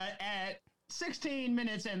16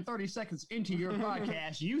 minutes and 30 seconds into your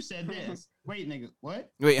podcast, you said this. Wait, nigga,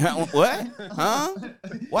 what? Wait, what? Huh?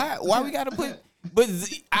 Why we gotta put? But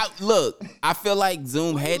look, I feel like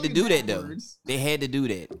Zoom had to do that though. They had to do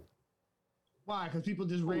that. Why? Because people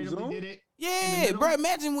just randomly did it. Yeah, bro.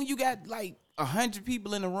 Imagine when you got like 100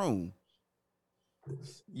 people in the room.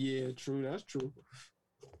 Yeah, true. That's true.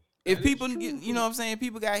 If people get, you know what I'm saying,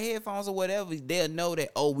 people got headphones or whatever, they'll know that,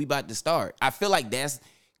 oh, we about to start. I feel like that's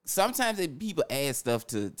sometimes people add stuff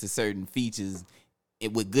to certain features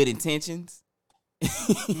with good intentions.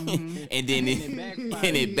 Mm-hmm. and then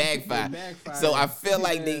it backfired. So I feel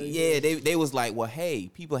like they was like, well, hey,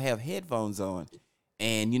 people have headphones on,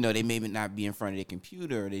 and you know they may not be in front of their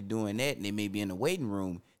computer, or they're doing that, and they may be in the waiting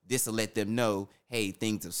room. This will let them know, hey,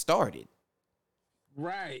 things have started.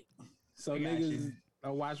 Right. So niggas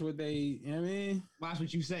watch what they, you know what I mean? Watch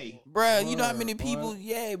what you say. Bruh, you know how many people,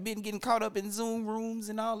 been getting caught up in Zoom rooms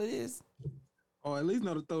and all of this? Or at least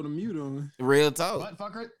know to throw the mute on. Real talk.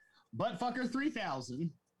 Buttfucker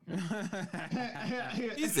 3000.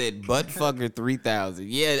 He said buttfucker 3000.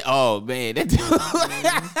 Yeah, oh man. That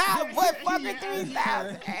buttfucker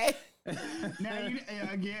 3000. Now,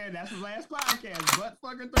 again, that's the last podcast.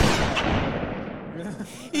 Buttfucker 3000.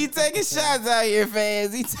 He taking shots out here,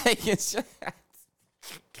 fans. He taking shots.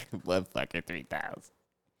 Buttfucker 3000.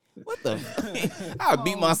 What the fuck? I'll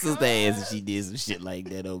beat my sister ass if she did some shit like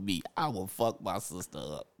that on me. I will fuck my sister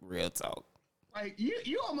up. Real talk. Like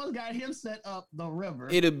you almost got him set up the river.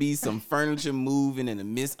 It'll be some furniture moving and a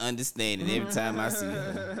misunderstanding every time I see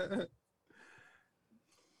her.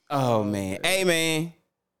 Oh man. Hey man.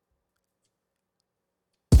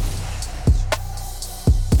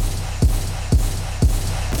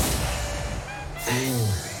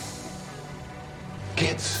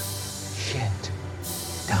 Gets shit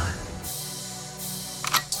done.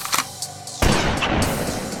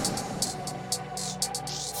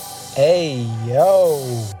 Hey,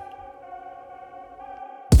 yo.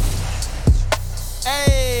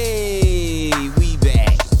 Hey, we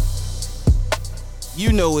back.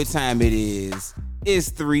 You know what time it is. It's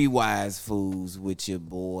Three Wise Fools with your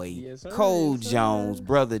boy, Cole Jones,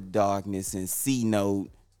 Brother Darkness, and C-Note.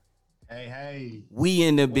 Hey. We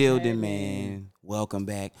in the building, man. Welcome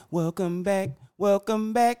back. Welcome back.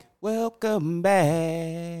 Welcome back. Welcome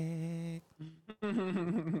back.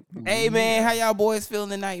 Hey, man. How y'all boys feeling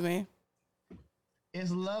tonight, man? It's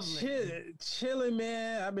lovely. Chilling,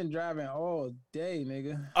 man. I've been driving all day,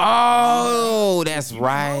 nigga. Oh, that's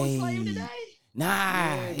right.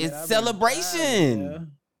 Nah, it's celebration.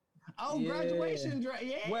 Driving, oh, graduation.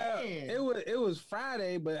 Yeah. Well, it was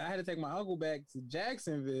Friday, but I had to take my uncle back to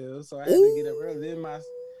Jacksonville, so I had to get up early. Then my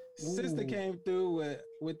sister came through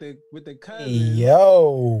with the cousin. Hey,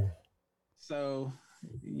 yo. So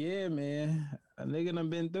yeah, man, a nigga done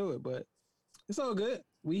been through it, but it's all good.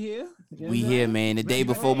 We here. We here, man. The day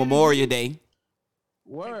before Memorial Day.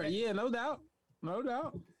 Word, yeah, no doubt.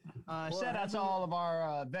 Shout out to all of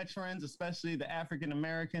our veterans, especially the African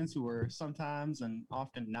Americans who are sometimes and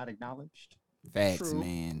often not acknowledged. Facts, true.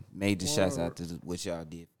 Man. Major shouts out to what y'all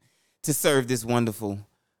did to serve this wonderful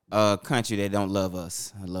country that don't love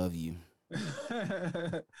us. I love you.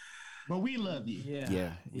 But we love you.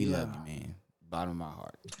 Yeah, we love you, man. Bottom of my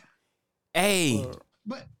heart. Hey.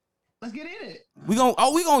 But let's get in it. We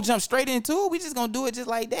gonna jump straight into it. We just gonna do it just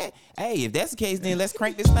like that. Hey, if that's the case, then let's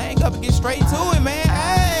crank this thing up and get straight to it, man.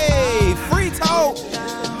 Hey, free talk.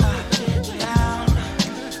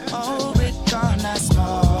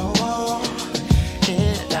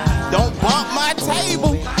 Don't bump my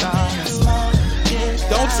table.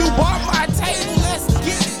 Don't you bump my table. Let's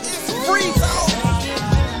get it. It's free talk.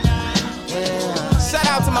 Shout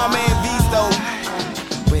out to my man Visto.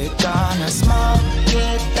 We're gonna smoke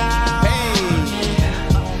it down. Hey,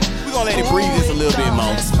 we're gonna let it breathe just a little bit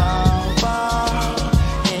more.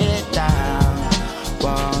 It down.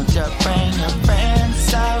 Won't you bring your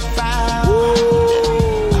friends around?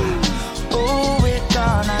 Ooh, we're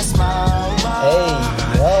gonna smoke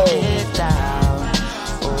it down.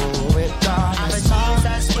 Ooh, we're gonna smoke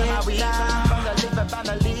it down.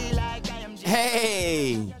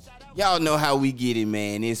 Hey. Y'all know how we get it,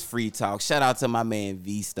 man. It's free talk. Shout out to my man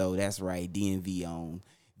Visto. That's right. DNV on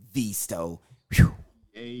Visto. Whew.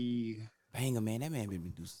 Hey. Banger, man. That man been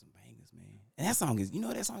producing some bangers, man. And that song is,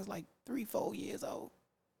 that song is like 3-4 years old.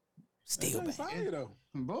 Still banging. Though.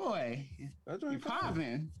 Boy. That's right.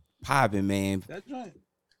 Popping. Popping, man. That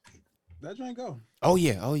joint go. Oh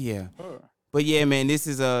yeah. But yeah, man, this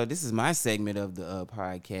is my segment of the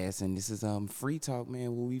podcast, and this is free talk,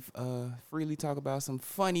 man, where we freely talk about some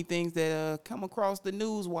funny things that come across the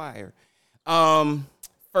news wire.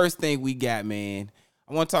 First thing we got, man,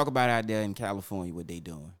 I want to talk about out there in California what they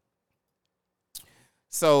doing.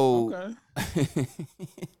 So, Okay.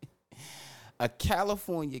 a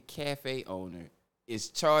California cafe owner is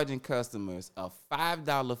charging customers a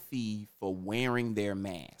 $5 fee for wearing their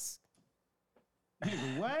mask.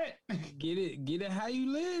 Nigga, what? Get it how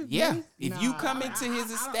you live. Yeah, man. if you Nah, come into his I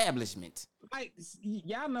don't- establishment, Like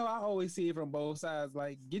y'all know, I always see it from both sides.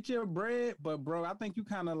 Like, get your bread, but bro, I think you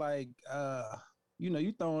kind of like,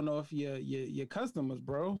 you throwing off your customers,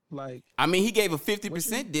 bro. Like, I mean, he gave a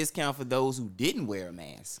 50% discount for those who didn't wear a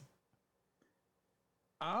mask.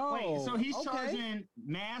 oh, Wait, so he's okay. charging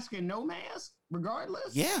mask and no mask,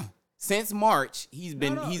 regardless? Yeah, since March he's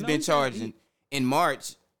been no, been he said charging. In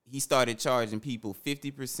March, he started charging people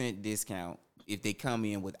 50% discount if they come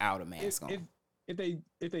in without a mask on. If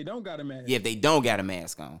they don't got a mask. Yeah, if they don't got a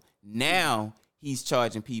mask on. Now he's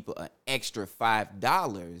charging people an extra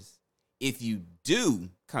 $5 if you do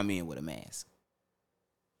come in with a mask.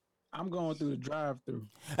 I'm going through the drive-through.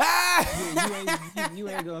 Ah! You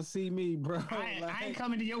ain't gonna see me, bro. I ain't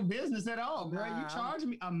coming to your business at all, bro. Nah, You charging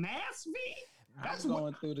me a mask fee? That's I'm what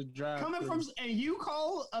going through the drive-through. coming from, and you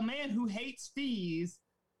call a man who hates fees.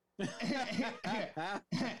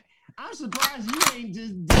 I'm surprised you ain't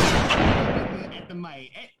just did it at the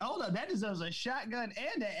mic. Hey, hold up, that deserves a shotgun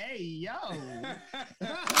and a hey yo.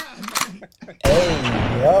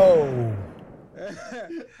 Hey, yo.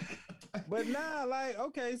 But nah, like,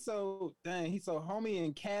 okay, so dang, he's so homie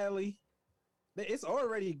in Cali. It's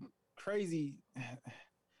already crazy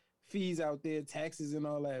fees out there, taxes and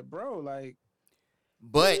all that, bro. Like,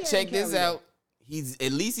 But Yeah, check this Cali, though. out. He's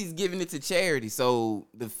giving it to charity. So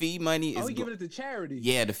the fee money is he giving it to charity.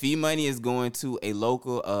 yeah, the fee money is going to a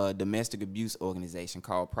local domestic abuse organization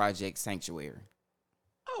called Project Sanctuary.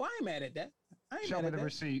 Oh, I ain't mad at that. I ain't Show mad me at the that.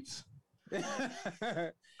 receipts.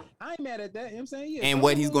 I ain't mad at that. You know what I'm saying? Yeah. And so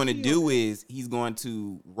what he's going to he- do is he's going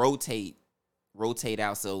to rotate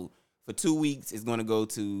out. So for 2 weeks, it's going to go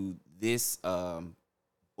to this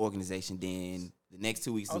organization. Then the next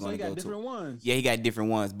 2 weeks Oh, is so going he to got go different to ones. yeah, he got different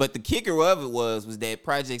ones. But the kicker of it was that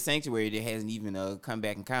Project Sanctuary that hasn't even come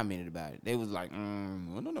back and commented about it. They was like, we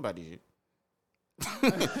don't know about this shit.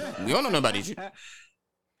 We don't know about this shit.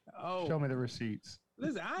 Oh, Show me the receipts.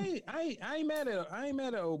 listen, I ain't mad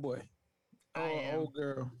at old boy. I Or am. old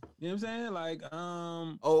girl. You know what I'm saying? Like,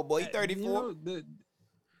 Oh boy, he you 34.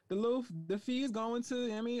 know, the fee is going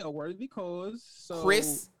to, I mean, a worthy cause. So Chris I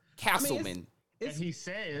mean, Castleman. As he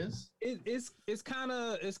says, it's kind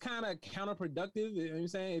of counterproductive. You know what I'm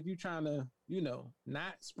saying? If you're trying to,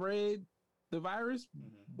 not spread the virus,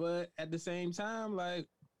 but at the same time, like,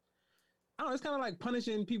 I don't know, it's kind of like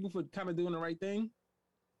punishing people for kind of doing the right thing.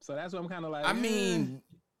 So that's what I'm kind of like. I mean,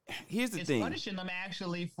 here's the it's thing. punishing them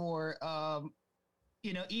actually for,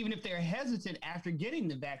 even if they're hesitant after getting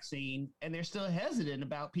the vaccine and they're still hesitant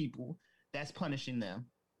about people, that's punishing them.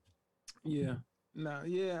 Yeah. No,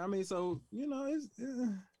 yeah. I mean, so, it's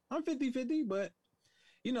I'm 50-50, but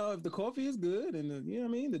if the coffee is good and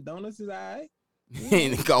the donuts is all right.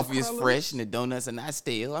 And the coffee is Colors. fresh and the donuts are not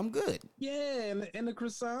stale. I'm good. Yeah, and the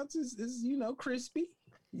croissants is crispy.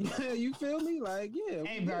 Yeah, you feel me? Like, yeah.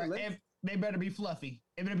 Hey, yeah, bro, let's- they better be fluffy.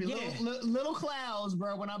 It better be Yeah. little clouds,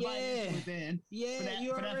 bro, when I buy Yeah. this within yeah, for that,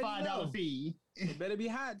 you for that already $5 know. fee. It better be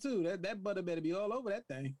hot too. That butter better be all over that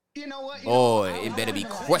thing. You know what? Boy, I it better won't be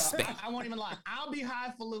even lie. crispy. I won't even lie. I'll be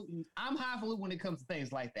highfalutin. I'm highfalutin when it comes to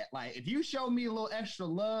things like that. Like, if you show me a little extra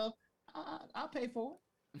love, I'll pay for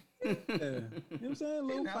it. Yeah. You know what I'm saying? A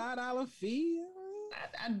little know. $5 fee.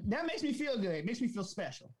 That makes me feel good. It makes me feel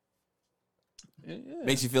special. Yeah.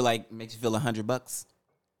 Makes you feel $100.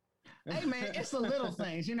 Hey man, it's the little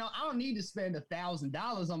things. I don't need to spend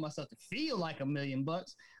 $1,000 on myself to feel like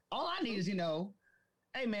 $1,000,000. All I need is,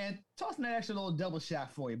 hey man, toss in that extra little double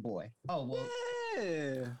shot for you, boy. Oh well,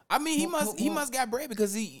 Yeah. I mean, he Well- must got bread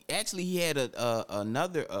because he had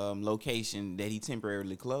another location that he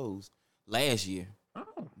temporarily closed last year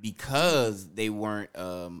Oh. because they weren't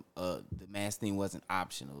the mask thing wasn't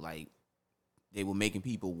optional. Like they were making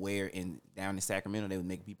people down in Sacramento, they were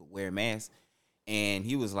making people wear masks, and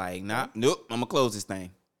he was like, nope, I'm gonna close this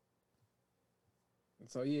thing.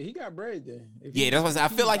 So yeah, he got bread then. If Yeah, that's what I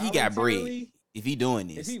feel like. He got bread voluntarily- if he doing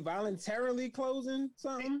Is this. he voluntarily closing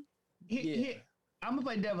something? Yeah. I'm gonna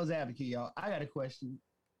play devil's advocate, y'all. I got a question.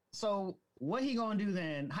 So, what he gonna do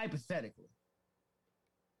then, hypothetically,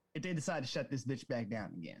 if they decide to shut this bitch back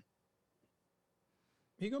down again?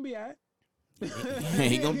 He gonna be all right.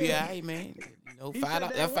 He gonna be all right, man. He $5 said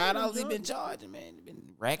that that $5 he way, been charging, man. He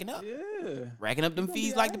been racking up Yeah. them gonna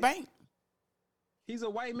fees be like the alright. bank. He's a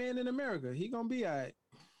white man in America. He gonna be all right.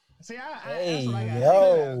 See, Hey, that's what I got.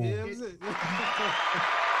 yo. Yeah, that's it.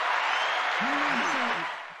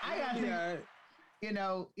 I got think,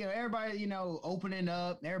 everybody, opening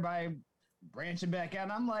up, everybody branching back out.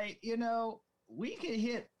 And I'm like, we could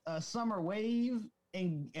hit a summer wave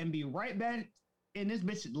and be right back in this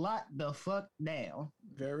bitch lock the fuck down.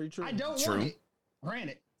 Very true. I don't want it.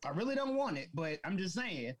 Granted, I really don't want it, but I'm just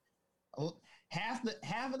saying, half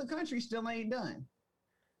of the country still ain't done.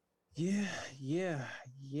 Yeah.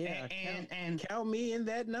 And count me in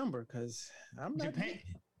that number, because I'm not.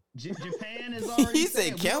 Japan is already. He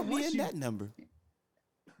said, "Count me in that number."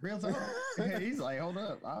 Real talk. He's like, hold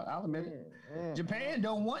up, I'll admit it. Japan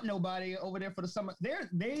don't want nobody over there for the summer.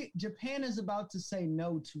 Japan is about to say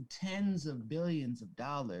no to tens of billions of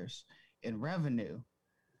dollars in revenue.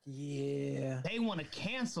 Yeah, they want to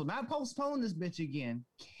cancel, not postpone this bitch again.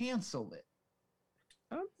 Cancel it.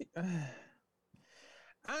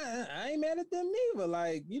 I ain't mad at them neither.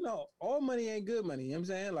 Like, all money ain't good money. You know what I'm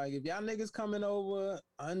saying? Like, if y'all niggas coming over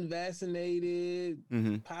unvaccinated,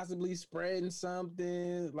 possibly spreading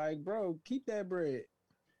something, like, bro, keep that bread.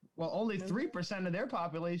 Well, only 3% of their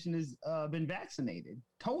population has been vaccinated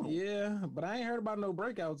total. Yeah, but I ain't heard about no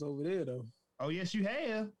breakouts over there, though. Oh, yes, you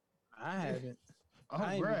have. I haven't. Oh,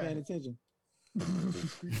 I ain't been paying attention.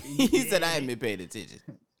 He said, I ain't been paying attention.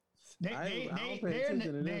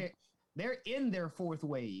 They're in their fourth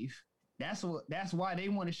wave. That's why they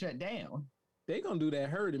want to shut down. They gonna do that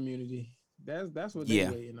herd immunity. That's what they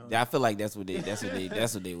waiting on. I feel like that's what they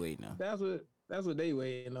waiting on. That's what they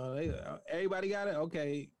waiting on. Everybody got it.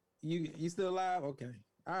 Okay, you still alive? Okay,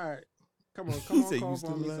 all right. Come on, call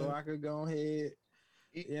for me so I could go ahead.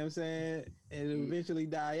 You know what I'm saying? And eventually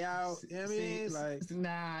die out. You know what I mean? Like,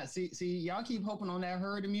 see, y'all keep hoping on that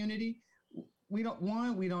herd immunity. We don't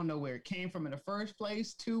know where it came from in the first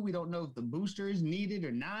place. 2, we don't know if the booster is needed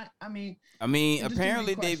or not. I mean,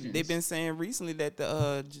 apparently they've been saying recently that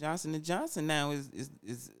the Johnson & Johnson now is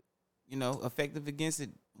effective against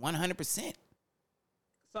it 100%.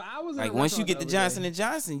 So I was like, once you get the Johnson &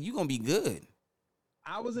 Johnson, you gonna be good.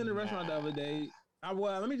 I was in the restaurant the other day.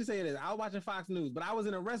 Let me just say this. I was watching Fox News, but I was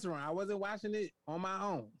in a restaurant. I wasn't watching it on my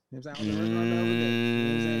own. You know what I'm saying? I was in a restaurant the other day.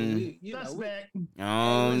 You know what I'm saying?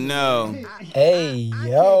 Oh, no. Hey,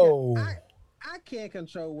 yo. I can't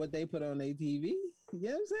control what they put on their TV. You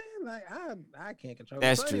know what I'm saying? Like, I can't control it.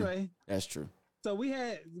 That's so true. Anyway, that's true. So we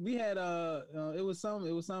had it was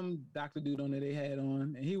some doctor dude on there they had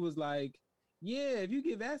on, and he was like, yeah, if you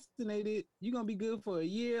get vaccinated, you're gonna be good for a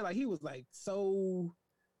year. Like, he was like so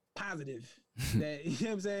positive that, you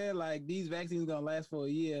know what I'm saying, like, these vaccines gonna last for a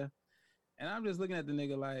year. And I'm just looking at the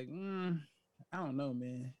nigga like, I don't know,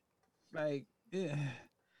 man. Like,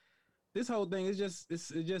 this whole thing is just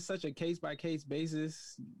such a case by case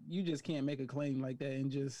basis. You just can't make a claim like that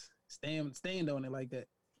and just stand on it like that.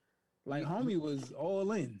 Like, homie was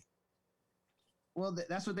all in. Well,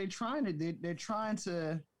 that's what they're trying to do. They're trying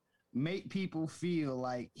to make people feel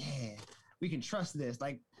like, yeah, we can trust this.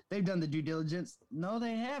 Like, they've done the due diligence. No,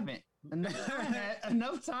 they haven't.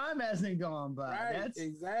 Enough time hasn't gone by. Right,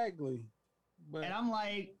 exactly. And I'm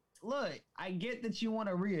like, look, I get that you want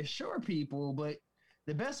to reassure people, but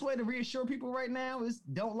the best way to reassure people right now is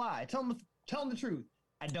don't lie. Tell them the truth.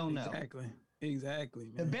 I don't know. Exactly.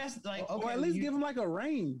 Man. The best, like, okay, or at least give them like a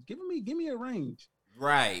range. Give me a range.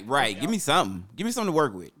 Right. Give me something. Give me something to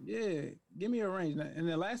work with. Yeah, give me a range. And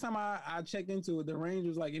the last time I checked into it, the range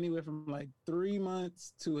was like anywhere from like 3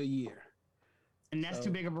 months to a year. And that's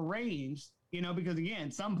too big of a range, because again,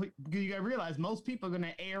 because you gotta realize most people are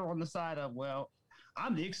gonna err on the side of, well,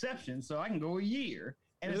 I'm the exception, so I can go a year.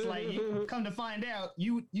 And it's like, you come to find out,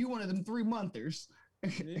 you one of them 3-monthers.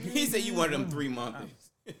 He said you one of them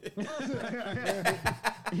 3-monthers.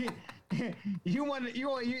 You want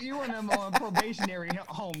them on probationary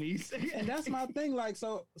homies. And that's my thing. Like,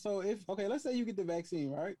 so if, okay, let's say you get the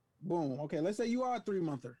vaccine, right? Boom. Okay, let's say you are a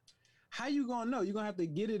 3-monther. How you gonna know? You gonna have to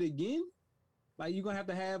get it again? Like, you gonna have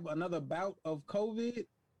to have another bout of COVID?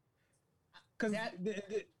 Because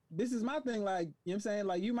this is my thing. Like, you know what I'm saying?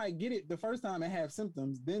 Like, you might get it the first time and have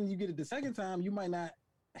symptoms. Then you get it the second time, you might not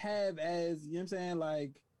have as, you know what I'm saying,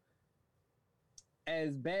 like,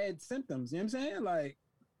 as bad symptoms. You know what I'm saying? Like,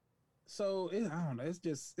 so I don't know. It's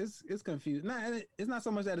just it's confusing. It's not so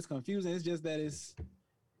much that it's confusing. It's just that it's,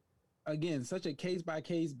 again, such a case by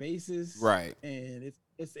case basis, right? And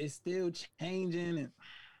it's still changing, and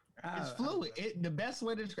it's fluid. The best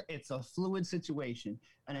way to describe it's a fluid situation,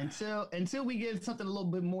 and until we get something a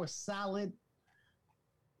little bit more solid,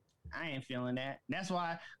 I ain't feeling that. That's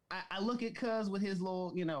why I look at Cuz with his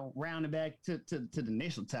little, rounding back to the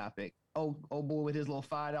initial topic. Oh boy, with his little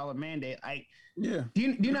 $5 mandate. Do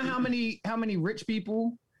you know how many rich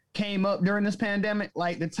people came up during this pandemic?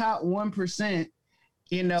 Like, the top 1%,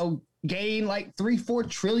 gained like $3-4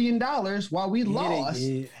 trillion while we lost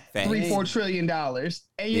 $3-4 trillion.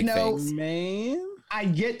 And you Big know, facts. Man. I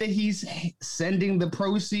get that he's sending the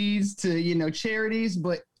proceeds to, you know, charities,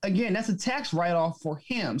 but again, that's a tax write-off for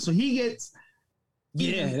him. So he gets,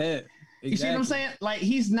 Yeah, that. Exactly. you see what I'm saying? Like,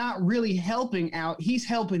 he's not really helping out. He's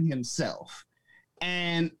helping himself.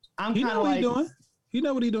 And I'm He kind know of what like, he doing. He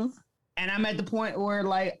know what he doing. and I'm at the point where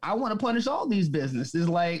like, I want to punish all these businesses.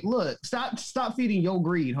 Like, look, stop feeding your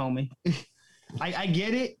greed, homie. I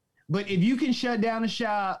get it. But if you can shut down a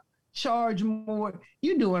shop, charge more,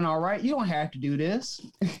 you're doing all right. You don't have to do this.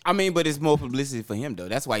 I mean, but it's more publicity for him though.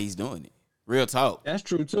 That's why he's doing it. Real talk. That's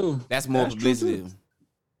true too. That's more That's true, publicity. too.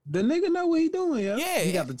 The nigga know what he doing, yo. Yeah.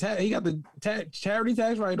 He got the charity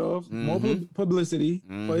tax write-off, more publicity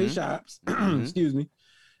for his shops. Excuse me.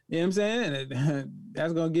 You know what I'm saying? And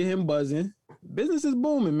that's gonna get him buzzing. Business is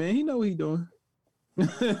booming, man. He know what he doing.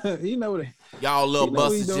 He know what Y'all little He know what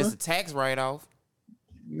bust he is doing. just a tax write-off.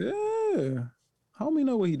 Yeah. Homie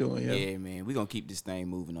know what he doing, yo. Yeah, man. We're gonna keep this thing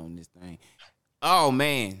moving on this thing. Oh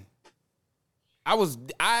man.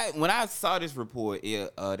 When I saw this report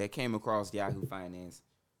that came across Yahoo Finance,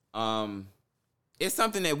 it's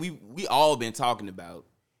something that we all been talking about.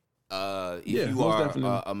 If you most are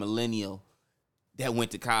definitely. a millennial that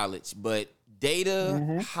went to college, but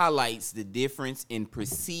data highlights the difference in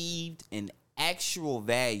perceived and actual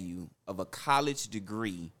value of a college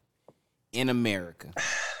degree in America.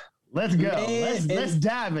 Let's go. Man, Let's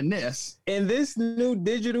dive in this. In this new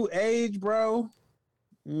digital age, bro,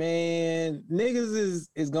 man, niggas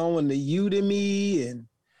is going to Udemy and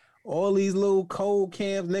all these little code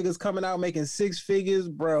camps, niggas coming out making 6 figures,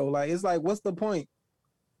 bro. Like, it's like, what's the point?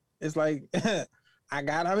 It's like, I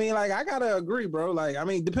gotta agree, bro. Like, I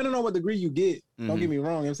mean, depending on what degree you get, don't get me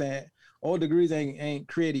wrong, you know what I'm saying? All degrees ain't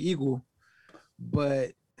created equal.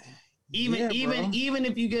 But Even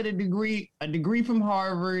if you get a degree from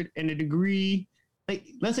Harvard and a degree, like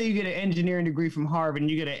let's say you get an engineering degree from Harvard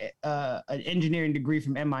and you get an engineering degree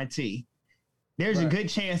from MIT, there's a good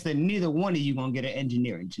chance that neither one of you gonna get an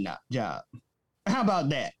engineering job. How about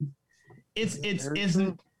that?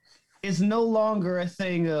 It's no longer a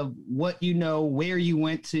thing of what you know, where you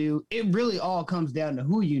went to. It really all comes down to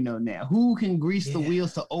who you know now. Who can grease the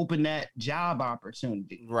wheels to open that job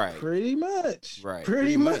opportunity? Right. pretty much. Right.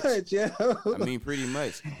 Pretty much, yo. I mean, pretty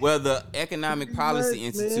much. Well, the Economic Pretty Policy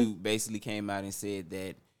much, Institute basically came out and said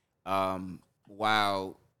that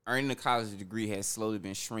while earning a college degree has slowly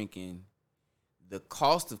been shrinking, the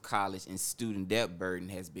cost of college and student debt burden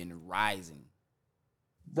has been rising.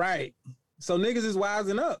 Right. So niggas is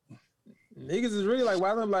wising up. Niggas is really like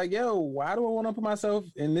wising up, like, yo, why do I want to put myself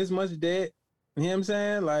in this much debt? You know what I'm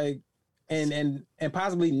saying? Like, and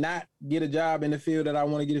possibly not get a job in the field that I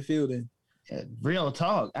want to get a field in. Yeah, real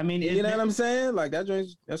talk. I mean, You know what I'm saying? Like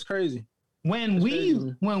that's crazy. when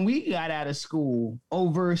we got out of school,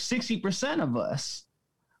 over 60% of us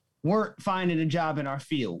weren't finding a job in our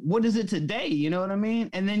field. What is it today? You know what I mean?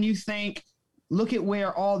 And then you think, look at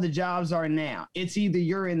where all the jobs are now. It's either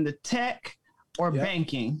you're in the tech or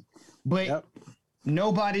banking, but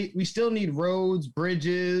we still need roads,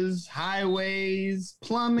 bridges, highways,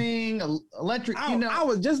 plumbing, electric, I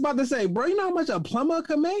was just about to say, bro, you know how much a plumber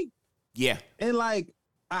could make Yeah. in like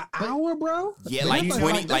an hour, bro? Yeah, That's like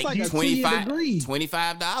 20, that's like a 2-year degree.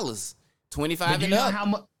 $25. 25 But and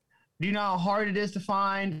up. do you know how hard it is to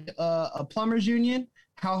find a plumber's union?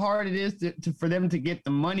 How hard it is for them to get the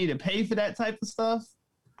money to pay for that type of stuff?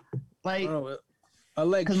 Like, Bro,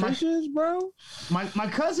 electricians, bro. My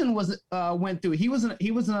cousin went through. He went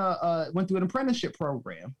through an apprenticeship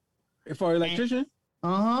program. For electrician?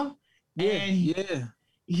 And Yeah.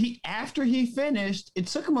 After he finished, it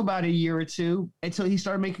took him about a year or two until he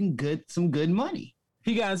started making some good money.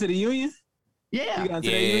 He got into the union? Yeah. He got into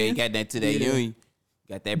Yeah, that union? you got that to that Yeah. union.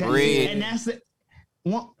 Got that bread. And that's it.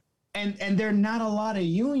 Well, and there are not a lot of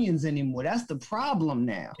unions anymore. That's the problem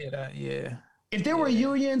now. Yeah. If there were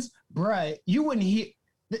unions, bruh, you wouldn't hear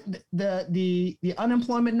the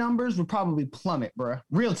unemployment numbers would probably plummet, bruh.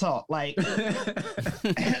 Real talk. Like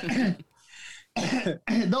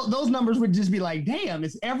those numbers would just be like, damn,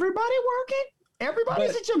 is everybody working?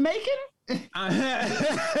 Everybody's at Jamaican?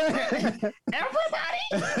 Everybody?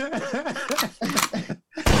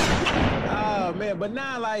 Oh man, but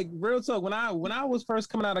now like real talk, when I was first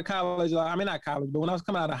coming out of college, I mean not college, but when I was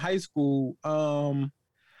coming out of high school,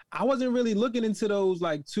 I wasn't really looking into those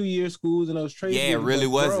like 2-year schools and those trade. Yeah, it really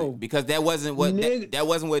wasn't, because that wasn't what that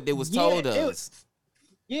wasn't what it was told us.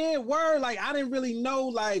 Word. Like I didn't really know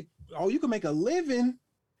like, oh, you can make a living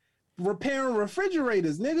repairing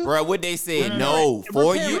refrigerators, nigga. Bro, what they said, no,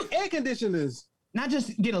 4 years. Air conditioners. not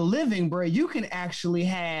just get a living, bro. You can actually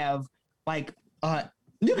have like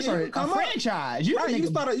you can start a franchise. You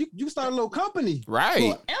can you start a little company, right?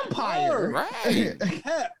 Little empire, right?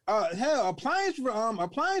 Hell, appliance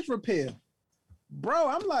repair, bro.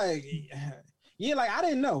 I'm like, yeah, like I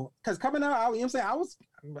didn't know because coming out, you know what I'm saying,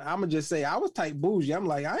 I'm gonna just say I was type bougie. I'm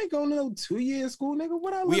like, I ain't going to no 2-year school, nigga.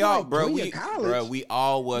 What I look we all, like? bro, College? we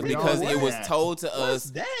all was because it was told to What's us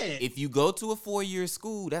that? if you go to a 4-year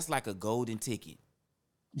school, that's like a golden ticket.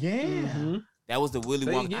 Yeah. Mm-hmm. That was the Willy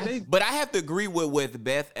So Wonka. But I have to agree with what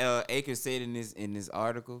Beth Akers said in this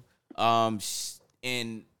article.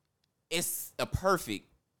 And it's a perfect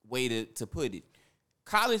way to put it.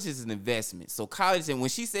 College is an investment. So college, and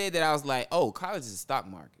when she said that, I was like, oh, college is a stock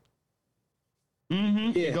market.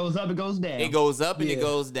 Mm-hmm. Yeah. It goes up, it goes down. It goes up and it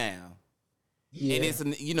goes down. Yeah. And it's,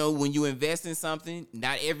 when you invest in something,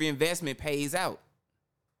 not every investment pays out.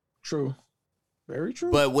 True. Very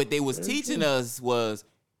true. But what they was teaching us was,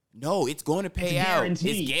 no, it's going to pay out. It's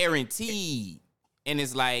guaranteed. And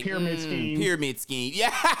it's like Pyramid scheme. Pyramid scheme.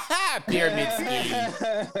 Yeah. Pyramid scheme.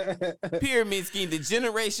 Pyramid scheme. The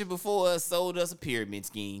generation before us sold us a pyramid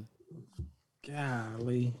scheme.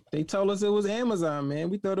 Golly. They told us it was Amazon, man.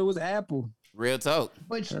 We thought it was Apple. Real talk.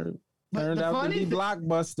 But Turned the out to funny be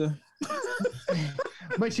Blockbuster.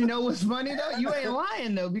 But you know what's funny though? You ain't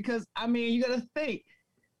lying though, because I mean, you gotta think.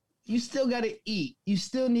 You still gotta eat. You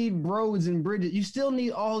still need roads and bridges. You still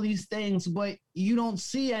need all these things, but you don't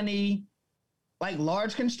see any like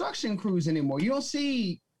large construction crews anymore. You don't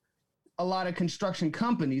see a lot of construction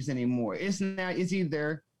companies anymore. It's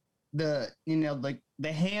either the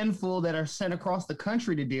handful that are sent across the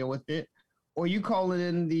country to deal with it, or you call it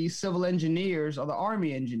in the civil engineers or the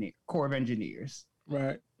Army Corps of Engineers.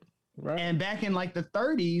 Right. And back in like the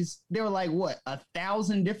 30s, there were like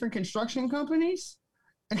 1,000 different construction companies.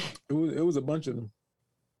 It was a bunch of them.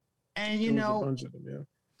 And A bunch of them, yeah.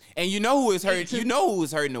 And you know who is hurt? You know who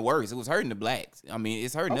was hurting the worst? It was hurting the blacks. I mean,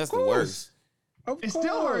 it's hurting us the worst. It's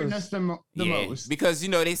still hurting us the most. Because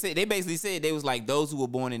they basically said they was like those who were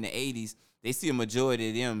born in the 80s. They see a majority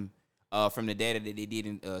of them from the data that they did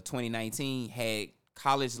in 2019 had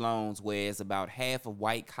college loans, whereas about half of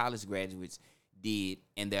white college graduates did,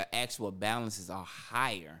 and their actual balances are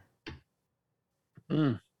higher.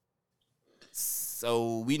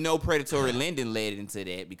 So we know predatory lending led into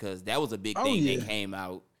that because that was a big thing that came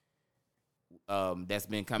out. That's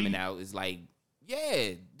been coming out is like,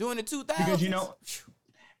 during the 2000s.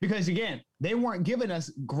 Because again, they weren't giving us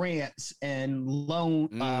grants and loan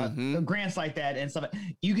grants like that and stuff.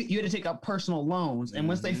 You had to take up personal loans, and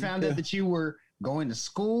once they found out that you were going to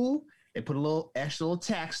school, they put a little extra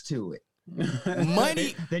tax to it.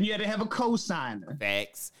 Money. Then you had to have a cosigner.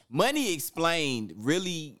 Facts. Money Explained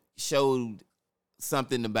really showed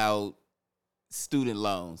something about student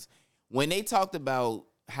loans when they talked about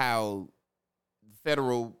how the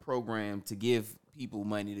federal program to give people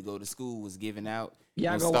money to go to school was given out.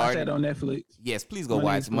 Yeah, go watch that on Netflix. Yes, please go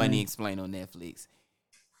watch Money Explained on Netflix.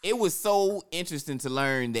 It was so interesting to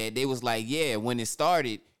learn that they was like, when it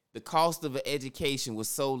started, the cost of an education was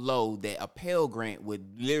so low that a Pell Grant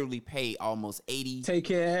would literally pay almost 80. Take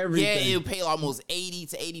care of everything. Yeah, it would pay almost 80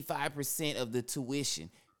 to 85% of the tuition.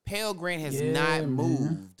 Pell Grant has not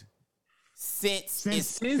moved since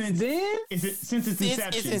its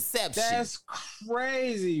inception. That's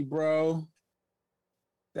crazy, bro.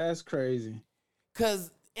 That's crazy.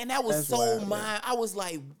 And that was so mind. I was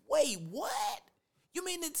like, wait, what? You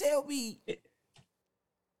mean to tell me if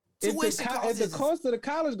the cost of the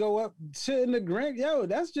college go up, shouldn't the grant? Yo,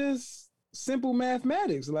 that's just simple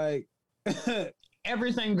mathematics. Like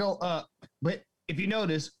everything go up. But if you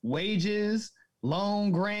notice, wages,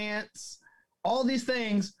 loan grants, all these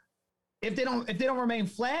things, if they don't remain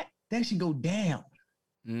flat, they actually go down.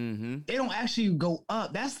 Mm-hmm. They don't actually go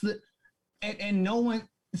up. That's and no one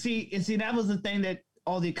see that was the thing that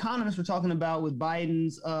all the economists were talking about with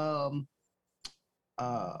Biden's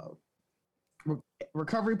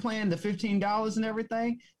recovery plan, the $15 and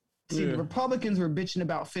everything. See, the Republicans were bitching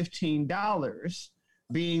about $15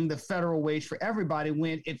 being the federal wage for everybody,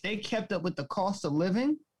 when if they kept up with the cost of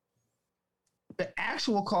living, the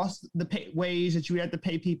actual cost, wage that you have to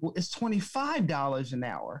pay people is $25 an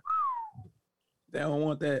hour. They don't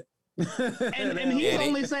want that. and he's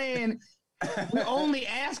only saying we're only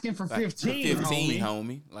asking for 15,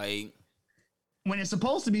 homie. Like, when it's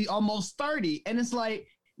supposed to be almost 30. And it's like,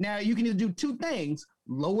 now you can either do two things: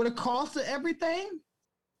 lower the cost of everything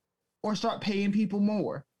or start paying people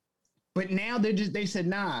more. But now they said,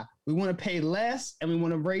 nah, we want to pay less and we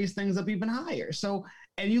want to raise things up even higher. So,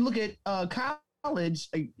 and you look at college,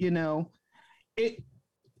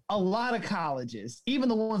 a lot of colleges, even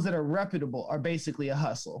the ones that are reputable, are basically a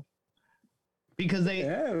hustle because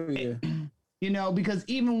because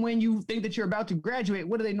even when you think that you're about to graduate,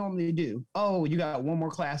 what do they normally do? Oh, you got one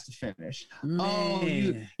more class to finish. Man. Oh,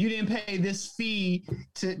 you didn't pay this fee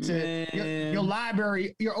to your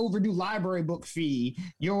library, your overdue library book fee.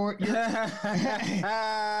 Bro,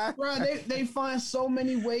 they find so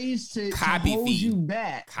many ways to hold you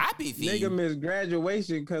back. Copy fee. Nigga missed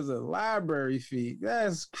graduation because of library fee.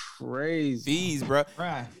 That's crazy. Fees, bro.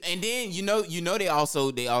 Right. And then they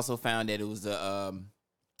also found that it was a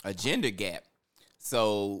gender gap.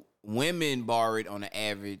 So women borrowed on an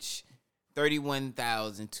average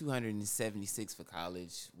 $31,276 for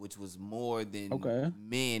college, which was more than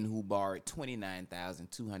men who borrowed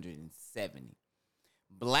 $29,270.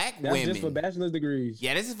 That's women, just for bachelor's degrees.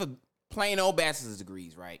 Yeah, this is for plain old bachelor's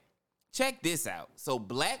degrees, right? Check this out. So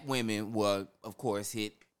black women were, of course,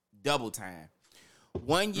 hit double time.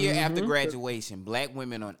 1 year after graduation, black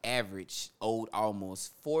women on average owed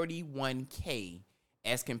almost $41K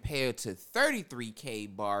as compared to $33K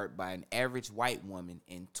borrowed by an average white woman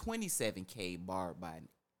and $27K borrowed by an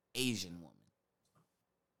Asian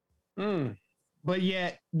woman. But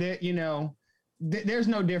yet, there's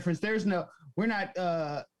no difference. We're not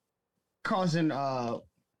causing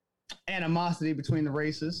animosity between the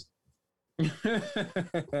races.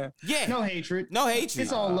 Yeah. No hatred.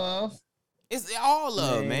 It's all love. It's all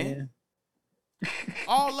love, man.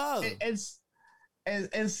 All love.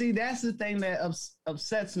 And see, that's the thing that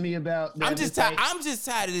upsets me about. I'm just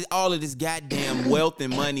tired of all of this goddamn wealth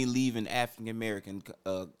and money leaving African American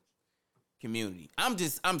community. I'm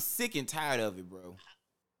sick and tired of it, bro.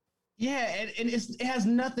 Yeah, and it has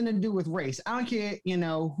nothing to do with race. I don't care,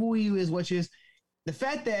 who you is, what you is. The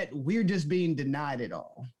fact that we're just being denied it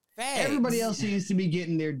all. Facts. Everybody else seems to be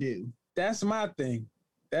getting their due. That's my thing.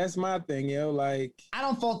 Like, I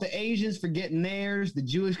don't fault the Asians for getting theirs, the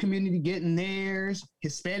Jewish community getting theirs,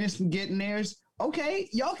 Hispanics for getting theirs. Okay,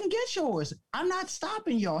 y'all can get yours. I'm not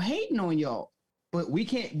stopping y'all, hating on y'all. But we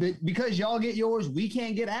can't, because y'all get yours, we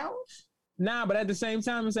can't get ours? Nah, but at the same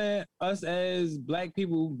time, I'm saying us as black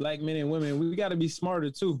people, black men and women, we got to be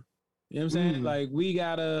smarter too. You know what I'm saying? Like, we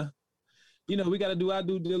got to do our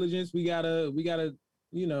due diligence. We got to, we got to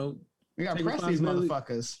press these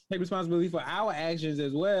motherfuckers. Take responsibility for our actions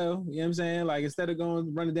as well. You know what I'm saying? Like, instead of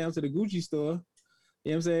running down to the Gucci store,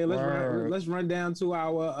 you know what I'm saying? Let's run down to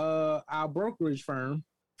our brokerage firm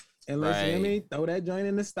and let's throw that joint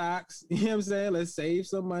in the stocks. You know what I'm saying? Let's save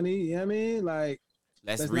some money. You know what I mean? Like,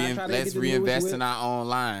 let's reinvest in our own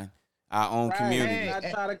line, our own community.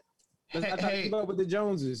 Let's not try to keep up with the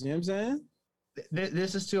Joneses. You know what I'm saying?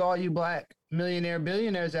 This is to all you black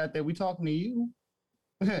billionaires out there. We talking to you.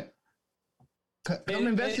 Come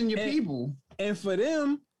invest in your people. And for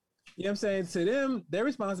them, you know what I'm saying? To them, their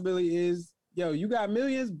responsibility is, yo, you got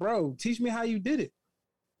millions, bro. Teach me how you did it.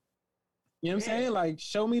 You know what I'm saying? Like,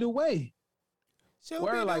 show me the way.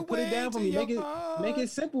 Put it down for me. Make it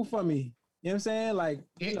simple for me. You know what I'm saying? Like,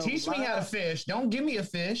 teach me how to fish. Don't give me a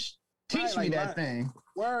fish. Teach me that thing.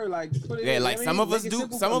 Put it some of us do.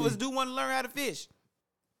 Some of us do want to learn how to fish.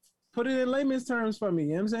 Put it in layman's terms for me. You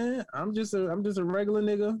know what I'm saying? I'm just a regular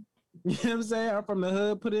nigga. You know what I'm saying? I'm from the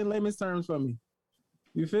hood. Put it in layman's terms for me.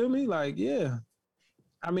 You feel me? Like, yeah.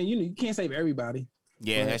 I mean, you can't save everybody.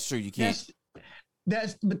 Yeah, that's true. You can't.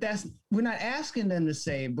 We're not asking them to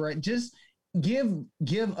save, bro. Just give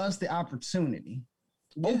us the opportunity.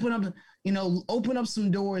 Yeah. Open up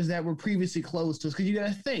some doors that were previously closed to us. Because you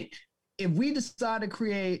gotta think, if we decide to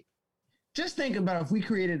create, just think about if we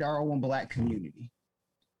created our own black community.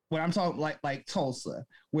 When I'm talking like Tulsa,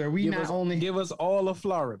 where we give us all of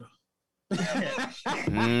Florida. That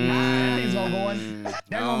thing's gonna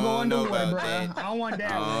go underwater, bro. I don't want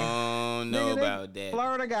that. I don't know about that.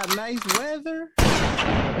 Florida got nice weather.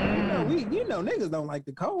 You know, niggas don't like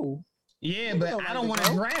the cold. Yeah, but I don't want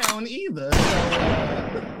to drown either.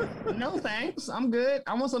 So, no thanks. I'm good.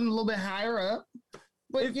 I want something a little bit higher up.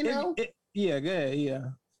 But yeah.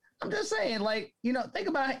 I'm just saying, think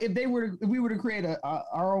about if we were to create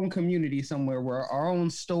our own community somewhere where our own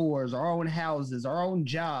stores, our own houses, our own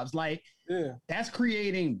jobs, that's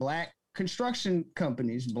creating black construction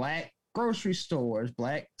companies, black grocery stores,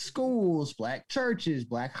 black schools, black churches,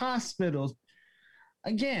 black hospitals.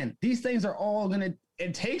 Again, these things are all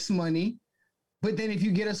it takes money, but then if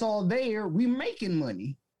you get us all there, we making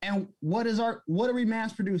money. And what are we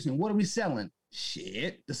mass producing? What are we selling?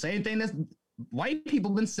 Shit, the same thing that's white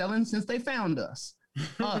people been selling since they found us.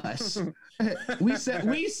 We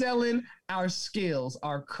selling our skills,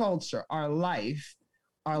 our culture, our life,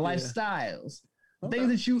 our lifestyles,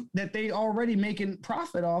 things that they already making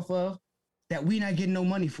profit off of. that we not getting no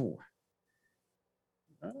money for.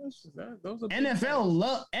 Those are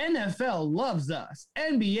NFL loves us.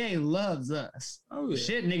 NBA loves us. Oh yeah.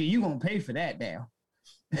 Shit, nigga, you gonna pay for that now.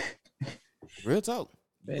 Real talk.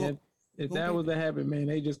 Man, if that was to happen, man,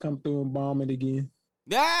 they just come through and bomb it again.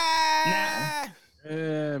 Ah!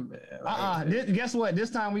 Yeah, man. Guess what?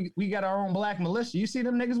 This time we got our own black militia. You see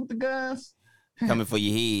them niggas with the guns? Coming for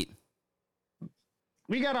your head.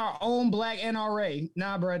 We got our own black NRA.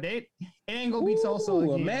 Nah, bro, it ain't gonna be Tulsa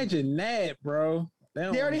again. Imagine that, bro.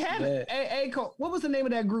 They already have it. Hey, Cole, what was the name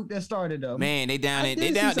of that group that started though? Man, they down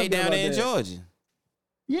there in Georgia.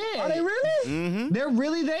 Yeah. Are they really? Mm-hmm. They're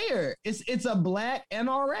really there. It's a black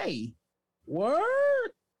NRA.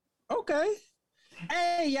 Word. Okay.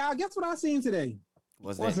 Hey, y'all, guess what I seen today?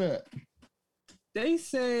 What's up? They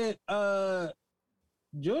said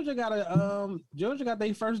Georgia got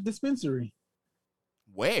their first dispensary.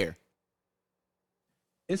 Where?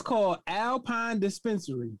 It's called Alpine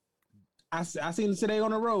Dispensary. I seen it today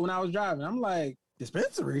on the road when I was driving. I'm like,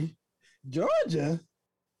 dispensary? Georgia?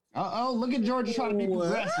 Uh-oh, look at Georgia trying to be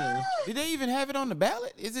progressive. Did they even have it on the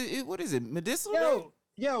ballot? What is it? Medicinal?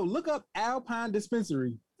 Yo, look up Alpine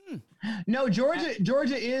Dispensary. No, Georgia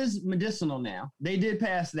is medicinal now. They did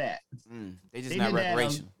pass that. They just not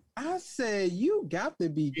recreational. I said, you got to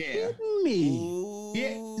be kidding me. Ooh.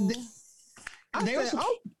 Yeah. I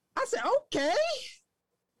said, okay.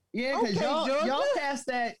 Yeah, because Okay, y'all passed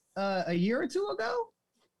that a year or two ago.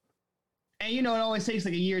 And, it always takes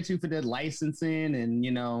like a year or two for the licensing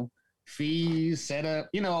and, fees, setup,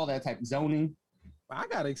 all that type of zoning. I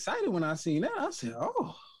got excited when I seen that. I said,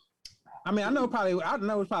 oh. I mean, I know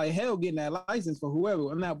it's probably hell getting that license for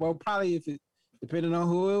whoever. Probably if it, depending on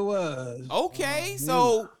who it was. Okay,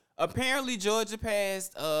 so apparently Georgia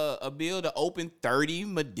passed a bill to open 30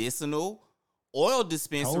 medicinal oil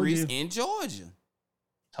dispensaries in Georgia.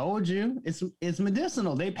 Told you, it's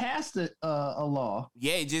medicinal. They passed a law.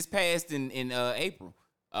 Yeah, it just passed in April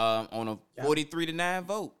on a 43-9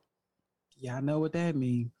 vote. Yeah, I know what that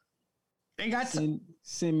means. They got send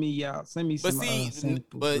me some samples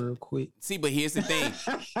real quick. See, but here's the thing.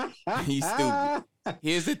 He's stupid.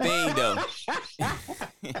 Here's the thing, though.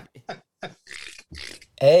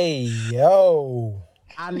 Hey, yo.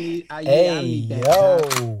 I need that.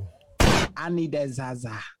 Yo. I need that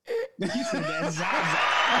Zaza. You said that Zaza.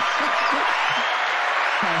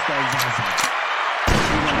 Pass that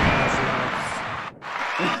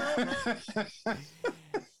Zaza.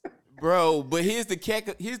 Bro, but here's the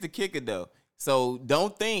kicker though. So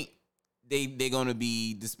don't think they're gonna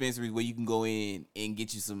be dispensaries where you can go in and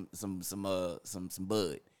get you some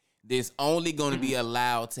bud. There's only gonna be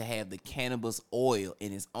allowed to have the cannabis oil,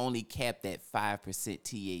 and it's only capped at 5%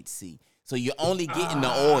 THC. So you're only getting the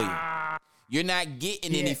oil. You're not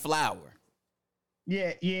getting any flour.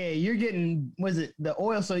 Yeah, you're getting, the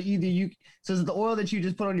oil? So so is it the oil that you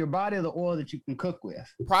just put on your body or the oil that you can cook with?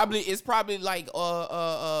 It's probably like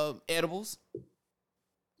edibles.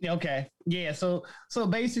 Yeah, okay. Yeah, so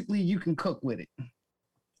basically you can cook with it.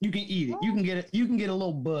 You can eat it. You can get a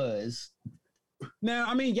little buzz. Now,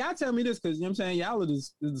 I mean, y'all tell me this because I'm saying y'all are the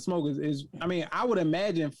smokers. I would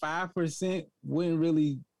imagine 5% wouldn't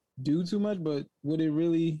really do too much, but would it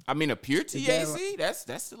really? I mean, a pure THC, that's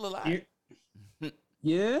still a lot.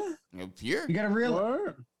 Yeah, pure. You gotta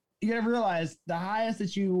realize the highest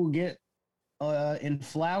that you will get in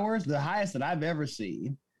flowers, the highest that I've ever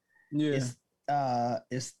seen. Yeah,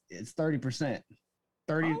 it's 30%,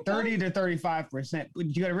 30 to 35%. But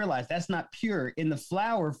you gotta realize that's not pure. In the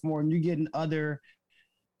flower form, you're getting other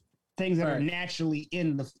things that are naturally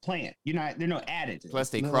in the plant. They're not added. Plus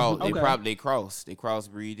they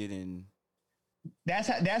crossbreed it, and that's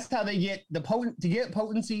how they get to get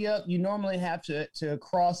potency up. You normally have to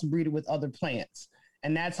crossbreed it with other plants,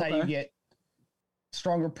 and that's how you get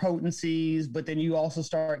stronger potencies. But then you also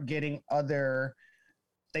start getting other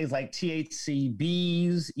things like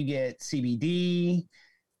THCBs. You get CBD,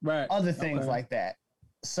 right? Other things like that.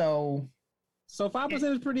 So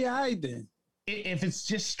 5% is pretty high then. If it's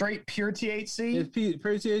just straight pure THC, it's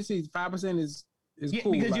pure THC. 5% is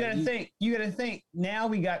cool. Because you gotta think. Now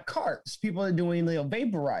we got carts. People are doing little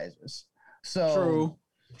vaporizers. So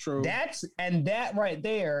true. That right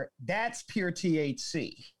there, that's pure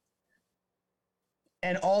THC.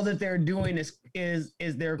 And all that they're doing is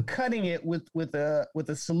they're cutting it with a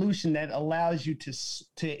solution that allows you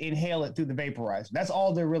to inhale it through the vaporizer. That's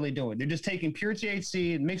all they're really doing. They're just taking pure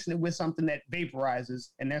THC and mixing it with something that vaporizes,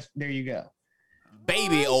 and there you go.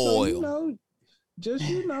 Baby oil. So,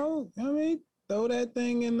 I mean, throw that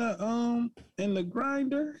thing in the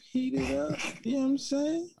grinder, heat it up. You know what I'm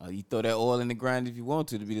saying? Oh, you throw that oil in the grinder if you want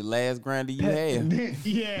to be the last grinder you have.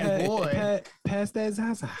 Yeah, boy. Pass that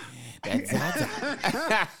Zaza. That's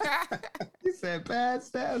Zaza. He said, "Pass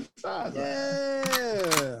that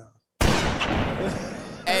Zaza." Yeah.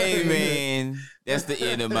 Hey man, that's the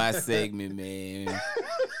end of my segment, man.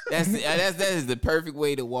 That is the perfect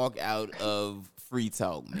way to walk out of free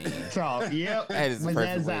talk, man. Talk. Yep. That is the With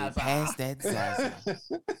perfect that way. Zaza. Pass that Zaza.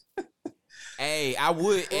 Hey, I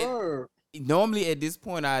would normally at this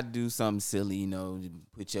point I'd do something silly, you know,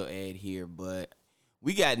 put your ad here, but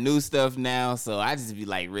we got new stuff now, so I just be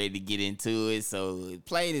like ready to get into it. So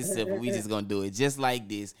plain and simple, we just gonna do it just like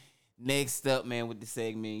this. Next up, man, with the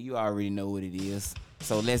segment, you already know what it is.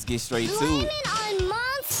 So let's get straight to Blame it. it on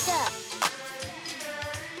Monster.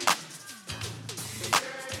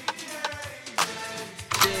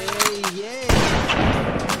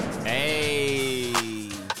 Yeah. Hey.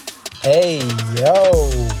 Hey, yo.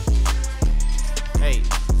 Hey.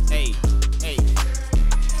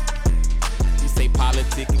 You say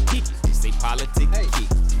politic and kick it. You say politic and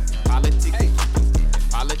kick it. Politic and kick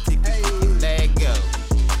it. Politic and kick it. Let go.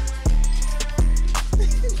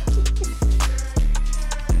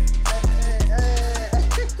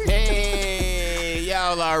 Hey,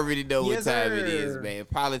 y'all already know what Yes, time it is, sir. man.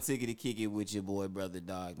 Politic to kick it with your boy, Brother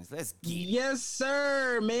Darkness. Let's get it. Yes,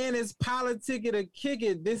 sir. Man, it's politic to kick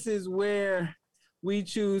it. This is where we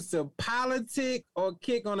choose to politic or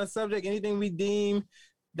kick on a subject, anything we deem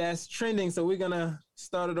that's trending. So we're gonna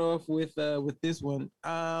start it off with this one.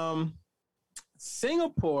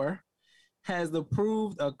 Singapore has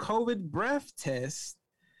approved a COVID breath test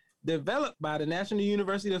developed by the National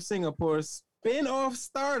University of Singapore's spin-off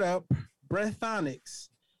startup Breathonics,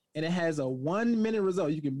 and it has a 1-minute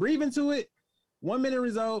result. You can breathe into it. 1-minute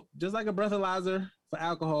result, just like a breathalyzer for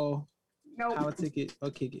alcohol. Nope. Politic it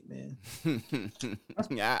or kick it, man.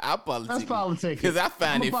 I politic. That's politics. Because I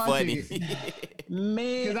find it funny.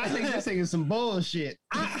 Man, Because I think this thing is some bullshit.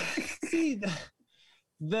 I see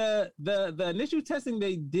the initial testing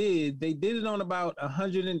they did it on about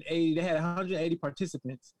 180. They had 180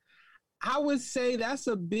 participants. I would say that's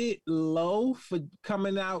a bit low for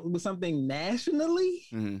coming out with something nationally.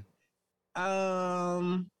 Mhm.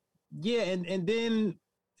 Yeah, and then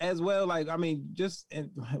as well, like, I mean, just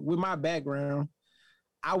with my background,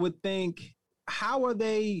 I would think, how are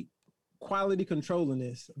they quality controlling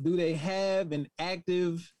this? Do they have an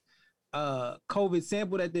active COVID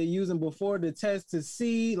sample that they're using before the test to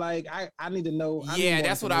see? Like, I need to know. I need Yeah, more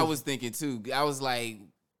that's what I information. was thinking too. I was like,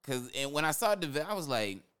 and when I saw the, I was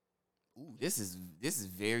like, ooh, this is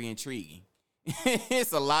very intriguing.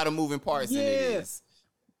 It's a lot of moving parts in Yeah. this.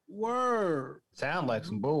 Word. Sound like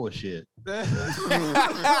some bullshit.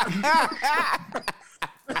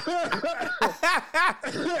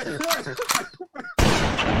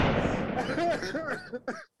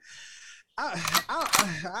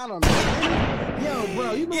 I don't know. Yo,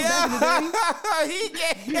 bro, you remember back in the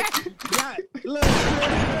day?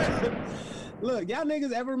 Look, y'all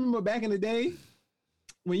niggas ever remember back in the day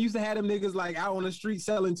when you used to have them niggas like out on the street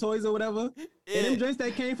selling toys or whatever? And them drinks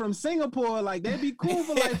that came from Singapore, like they'd be cool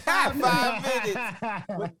for like 5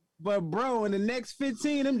 minutes. But bro, in the next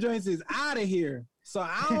 15, them joints is out of here. So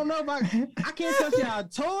I don't know if I can't trust y'all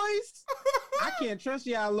toys. I can't trust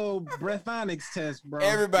y'all little Breathonics test, bro.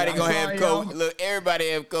 Everybody gonna have sorry, COVID. y'all. Look, everybody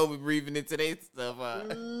have COVID breathing into their stuff.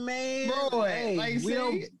 Man, Boy, hey, like,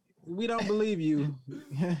 we don't believe you.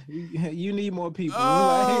 You need more people.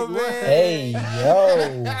 Oh, Like, man. Hey,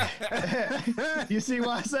 yo. You see what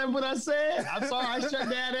I said? What I said? I'm sorry I shut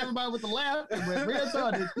down everybody with the laugh, but real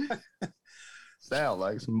talk, sound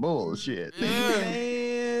like some bullshit.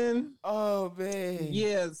 Man, Oh man.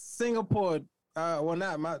 yeah, Singapore. Well,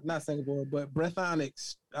 not Singapore, but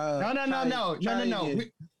Breathonics. No.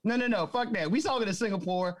 Fuck that. We talking to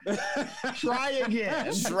Singapore. Try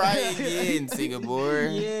again. Try again, Singapore.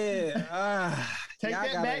 Yeah. Take y'all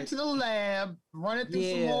that gotta- back to the lab. Run it through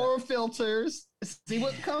some Yeah. more filters. See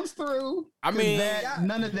what comes through. I 'Cause mean,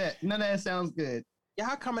 none of that sounds good.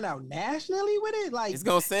 Y'all coming out nationally with it? Like, it's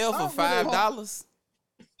gonna sell for $5.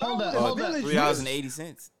 Hold up, Or hold up.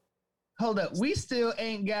 $3.80. Hold up. We still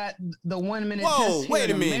ain't got the 1 minute Whoa, test wait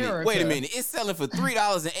here a in minute. America. Wait a minute. It's selling for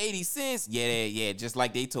 $3.80. Yeah, just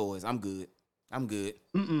like they toys. I'm good.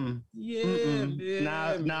 Mm-mm. yeah, Mm-mm. yeah,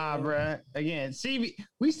 Nah, man. bruh. Again, see,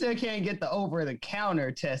 we still can't get the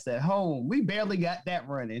over-the-counter test at home. We barely got that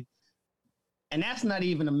running. And that's not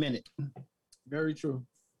even a minute. Very true.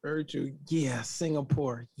 Very true. Yeah,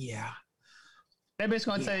 Singapore. Yeah. That bitch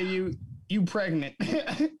gonna tell you pregnant.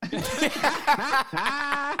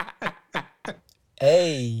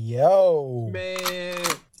 Hey, yo. Man,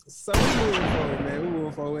 so we moving forward, man. We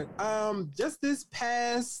moving forward. Just this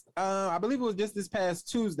past, I believe it was just this past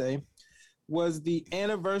Tuesday, was the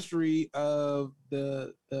anniversary of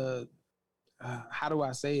the how do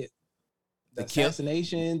I say it? The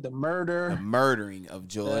assassination, the murder, the murdering of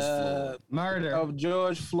George Floyd. Murder of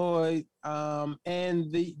George Floyd.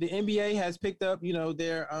 And the NBA has picked up,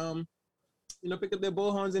 their picked up their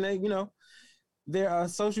bullhorns, and they, their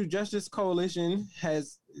social justice coalition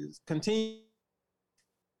has continued.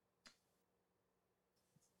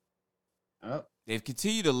 Oh. They've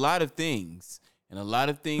continued a lot of things, and a lot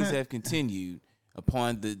of things have continued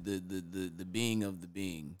upon the being of the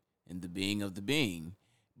being and the being of the being.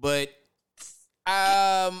 But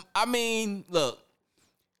I mean, look,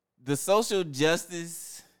 the social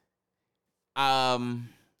justice. I'm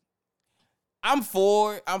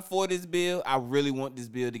for this bill. I really want this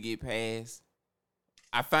bill to get passed.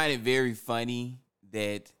 I find it very funny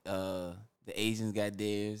that the Asians got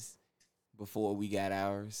theirs before we got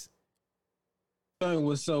ours. It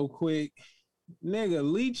was so quick. Nigga,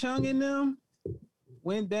 Lee Chung and them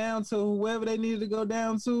went down to whoever they needed to go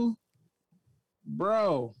down to.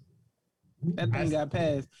 Bro, that thing got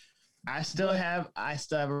passed. I still have a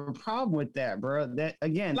problem with that, bro. That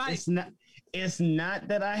again, it's not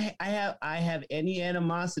that I have any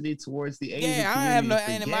animosity towards the Asian community. I have no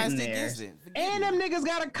animosity against it. And them niggas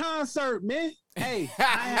got a concert, man. Hey, I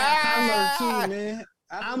have a concert too, man.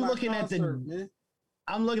 I'm looking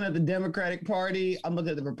at the Democratic Party. I'm looking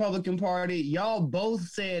at the Republican Party. Y'all both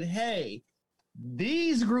said, hey,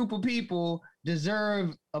 these group of people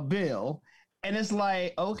deserve a bill. And it's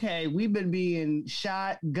like, okay, we've been being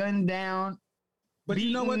shot, gunned down. But beaten.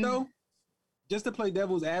 You know what, though? Just to play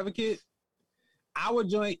devil's advocate, our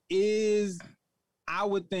joint is, I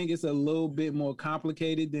would think it's a little bit more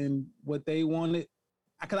complicated than what they wanted.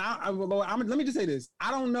 Because let me just say this.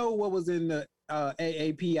 I don't know what was in the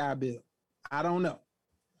AAPI bill. I don't know.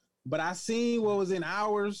 But I seen what was in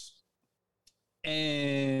ours,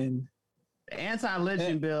 and the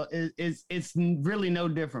anti-lynching bill it's really no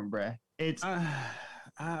different, bruh. It's they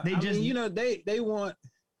want,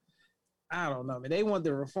 I don't know, man. They want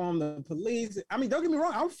to reform the police. I mean, don't get me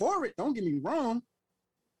wrong, I'm for it. Don't get me wrong.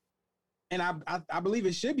 And I believe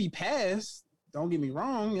it should be passed. Don't get me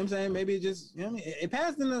wrong. You know what I'm saying? Maybe it just, it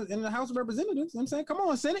passed in the House of Representatives. You know what I'm saying? Come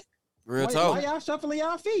on, Senate. Real talk. Why y'all shuffling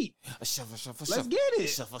y'all feet? Shuffle. Let's get it.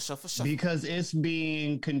 Shuffle. Because it's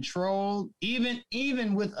being controlled,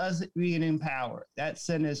 even with us being in power. That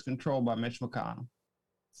Senate is controlled by Mitch McConnell.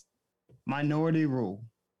 Minority rule.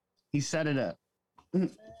 He set it up. Man,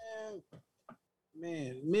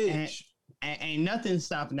 Mitch. And ain't nothing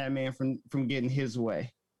stopping that man from getting his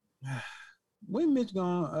way. When Mitch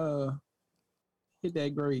gonna hit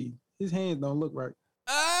that grade? His hands don't look right.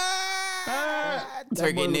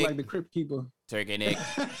 Turkey neck. Like the Crypt Keeper. Turkey neck.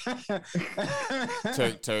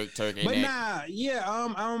 Turkey but neck. Nah, yeah,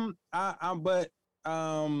 I'm glad,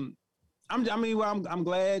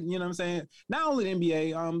 you know what I'm saying? Not only the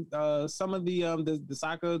NBA, some of the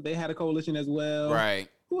soccer, they had a coalition as well. Right.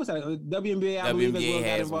 Who was that? WNBA, I believe, as well,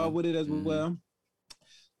 got involved with it as well.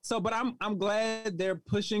 So, but I'm glad they're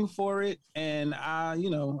pushing for it, and I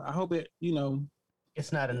hope it,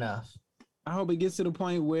 it's not enough. I hope it gets to the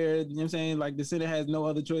point where, you know what I'm saying, like the Senate has no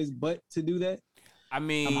other choice but to do that. I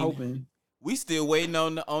mean, I'm hoping. We still waiting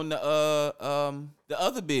on the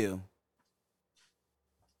other bill.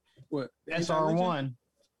 What? SR1.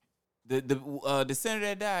 The senator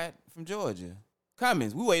that died from Georgia,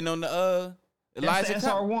 Cummings. We waiting on the Elijah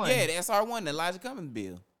SR1. Yeah, the SR1, the Elijah Cummings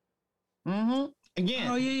bill. Mm-hmm. Again.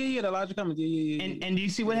 Oh yeah, the Elijah Cummings. Yeah. And do you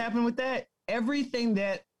see what happened with that? Everything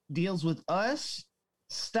that deals with us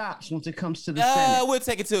stops once it comes to the Senate. We'll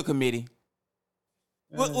take it to a committee.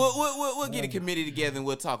 We'll get a committee together and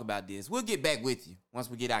we'll talk about this. We'll get back with you once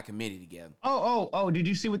we get our committee together. Oh! Did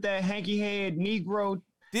you see what that hanky head Negro?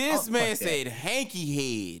 This man said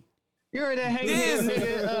hanky head. You heard that hanky head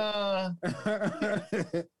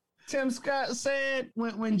nigga? Tim Scott said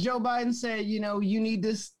when Joe Biden said, you need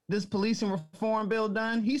this policing reform bill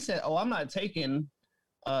done. He said, "Oh, I'm not taking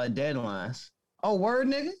deadlines." Oh, word,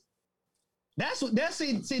 nigga. That's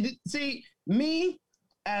me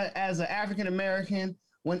as an African American.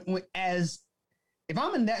 If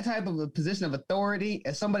I'm in that type of a position of authority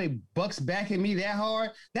and somebody bucks back at me that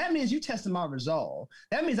hard, that means you testing my resolve.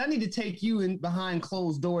 That means I need to take you in behind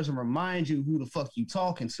closed doors and remind you who the fuck you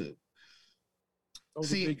talking to.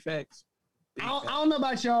 Those are big facts. I don't know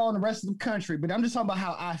about y'all and the rest of the country, but I'm just talking about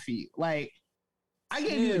how I feel. Like, I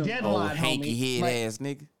gave you a deadline, hanky homie. head ass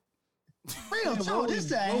nigga. Real talk,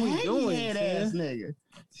 this a hanky head ass nigga.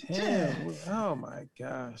 Damn. Oh my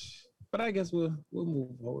gosh. But I guess we'll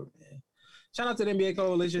move forward, man. Shout out to the NBA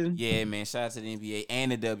Coalition. Yeah, man. Shout out to the NBA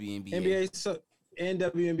and the WNBA. And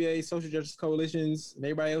WNBA, Social Justice Coalitions, and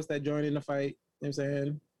everybody else that joined in the fight. You know what I'm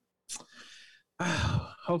saying?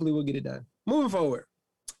 Hopefully we'll get it done. Moving forward.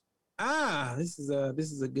 This is a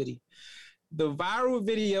goodie. The viral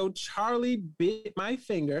video "Charlie Bit My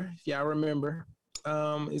Finger," if y'all remember,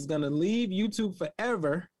 is gonna leave YouTube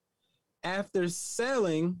forever after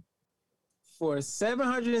selling for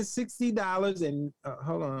 $760 and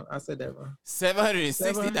hold on, I said that wrong.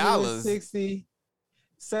 $760.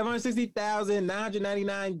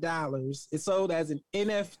 $760,999. It's sold as an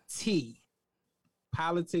NFT.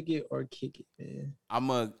 Politic or kick it, man.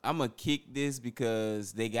 I'm a kick this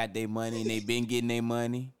because they got their money and they been getting their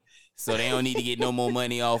money, so they don't need to get no more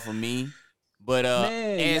money off of me. But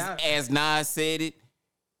as Nas said it,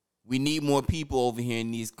 we need more people over here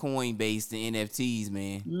in these Coinbase and NFTs,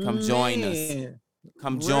 man. Come join us.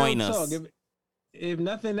 Come join us. If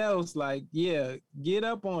nothing else, like, yeah, get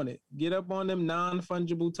up on it. Get up on them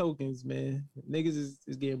non-fungible tokens, man. Niggas is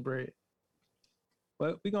getting bread.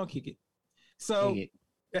 But we gonna kick it. So,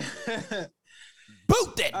 Boot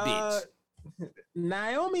that bitch.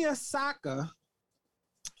 Naomi Osaka,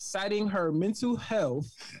 citing her mental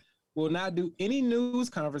health, will not do any news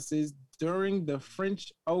conferences during the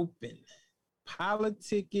French Open.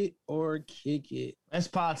 Politic it or kick it. Let's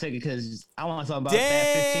politic it because I want to talk about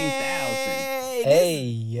that 15,000. Hey,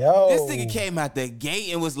 yo. This nigga came out the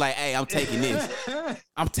gate and was like, hey, I'm taking this.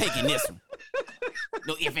 I'm taking this one.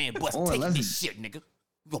 No if and buts. Take this shit, nigga.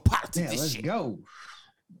 We gonna politic this let's shit. Go.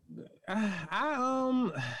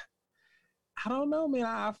 I don't know,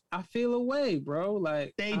 man. I feel away, bro.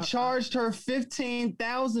 Like They charged her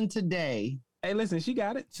 15,000 today. Hey, listen, she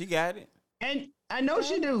got it. She got it. And I know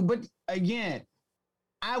she do, but again,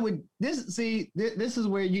 this is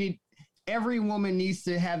where every woman needs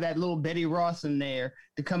to have that little Betty Ross in there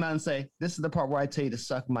to come out and say, this is the part where I tell you to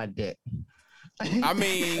suck my dick. I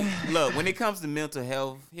mean, look, when it comes to mental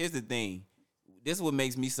health, here's the thing. This is what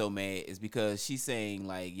makes me so mad is because she's saying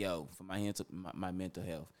like, yo, for my mental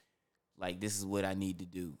health, like this is what I need to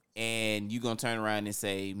do. And you gonna turn around and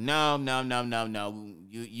say, no.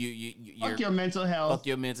 Fuck your mental health. Fuck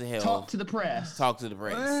your mental health. Talk to the press. Talk to the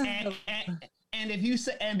press. And if you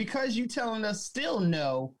say, and because you telling us still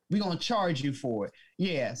no, we gonna charge you for it.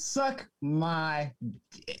 Yeah, suck my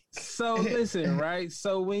dick. So listen, right?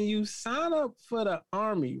 So when you sign up for the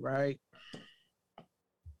army, right?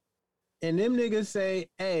 And them niggas say,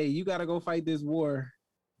 hey, you gotta go fight this war.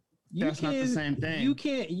 That's not the same thing. You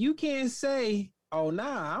can't say, oh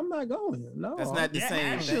nah, I'm not going. No. That's not the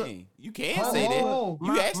same thing. You can say that.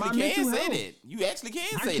 You actually can say that. You actually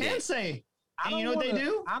can say that. I can say. And you know what they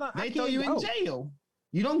do? They throw you in jail.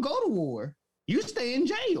 You don't go to war. You stay in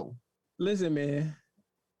jail. Listen, man.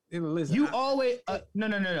 Listen. You always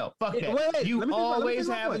no. Fuck that. Wait, you always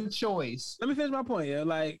have a choice. Let me finish my point. Yeah,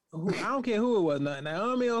 like I don't care who it was.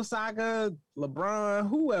 Naomi Osaka, LeBron,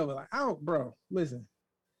 whoever. Like bro. Listen.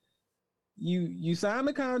 You signed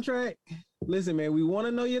the contract. Listen, man. We want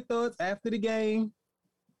to know your thoughts after the game,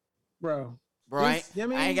 bro. Right?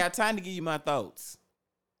 I ain't got time to give you my thoughts.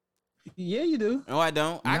 Yeah, you do. No, I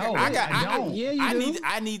don't. Yeah, you do.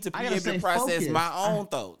 I need to be able to process my own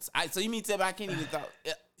thoughts. So you mean to tell me I can't even thought?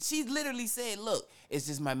 She literally said, "Look, it's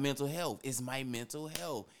just my mental health. It's my mental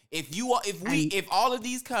health. If all of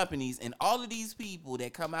these companies and all of these people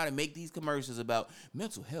that come out and make these commercials about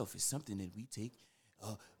mental health is something that we take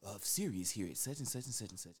serious here at such and such and such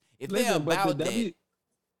and such. If they're about that,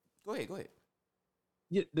 go ahead.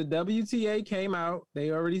 Yeah, the WTA came out. They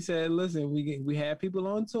already said, listen, we have people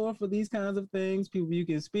on tour for these kinds of things. People you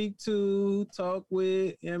can speak to, talk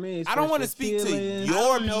with. I mean, I don't want to speak to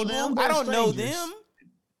your people. I don't know them.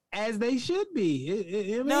 As they should be.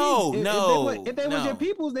 If they were your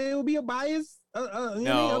peoples, there would be a bias.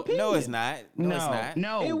 No, it's not. No, it's not.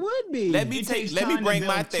 No, it would be. Let me bring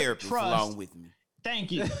my therapist along with me.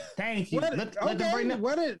 Thank you. Let them bring them.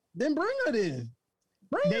 Then bring her in.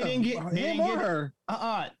 They didn't get her.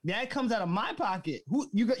 That comes out of my pocket. Who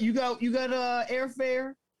you got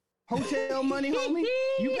airfare, hotel money, homie?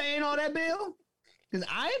 You paying all that bill? Because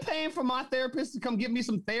I ain't paying for my therapist to come give me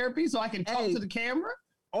some therapy so I can talk to the camera.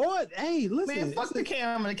 Or listen, man, fuck the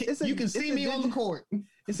camera. You can see me on the court.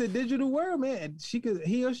 It's a digital world, man.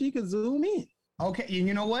 He or she could zoom in. Okay, and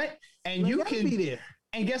you know what? And you can be there.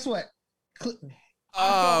 And guess what?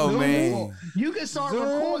 Man, you can start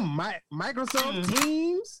recording Microsoft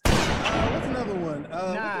Teams. What's another one?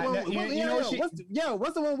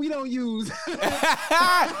 What's the one we don't use?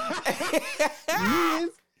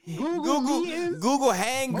 Meetings. Google Meetings. Google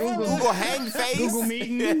Hang Face. Google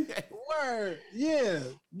Meeting. Word. Yeah.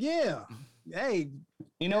 Hey,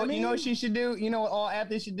 You know I what she should do? You know what all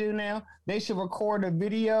athletes should do now? They should record a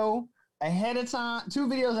video ahead of time, 2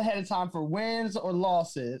 videos ahead of time for wins or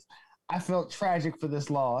losses. I felt tragic for this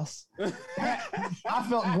loss. I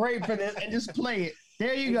felt great for this, and just play it.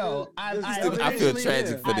 There you go. I feel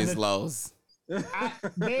tragic for this loss.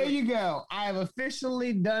 There you go. I have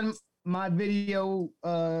officially done my video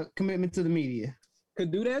commitment to the media.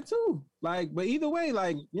 could do that too. Like, but either way,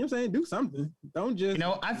 like, you know what I'm saying? Do something. Don't just, You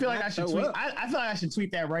know, I feel like I should tweet. up. I feel like I should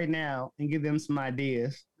tweet that right now and give them some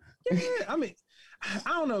ideas. Yeah, I mean, I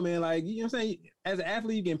don't know, man. Like, you know what I'm saying? As an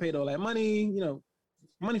athlete, you getting paid all that money, you know,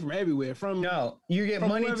 money from everywhere. From No, you get From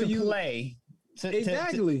money whoever to you- play.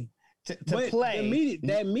 exactly. To But play. the media,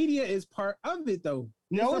 that media is part of it, though.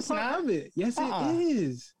 No, a it's part not. of it. Yes, Uh-uh. it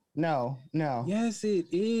is. No. Yes, it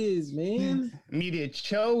is, man. Media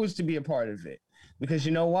chose to be a part of it because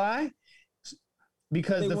you know why?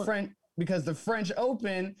 Because the French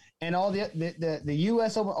Open and all the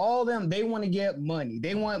U.S. Open, all of them, they want to get money.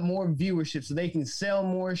 They want more viewership so they can sell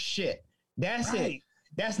more shit. That's it. Right.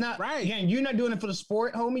 That's not Right. Again, you're not doing it for the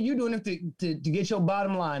sport, homie. You're doing it to get your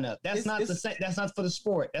bottom line up. That's not for the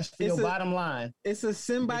sport. That's for your bottom line. It's a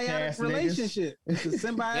symbiotic Bitch-ass niggas. relationship. It's a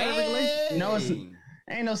symbiotic relationship. No,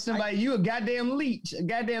 ain't no somebody. You a goddamn leech, a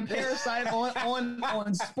goddamn parasite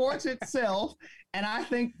on sports itself, and I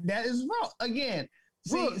think that is wrong. Again,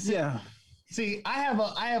 See, I have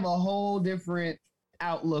a whole different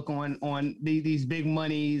outlook on these big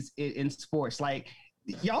monies in sports. Like,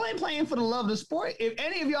 y'all ain't playing for the love of the sport. If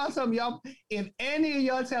any of y'all tell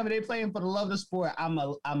me they playing for the love of the sport, I'm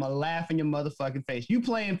a laugh in your motherfucking face. You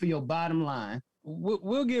playing for your bottom line.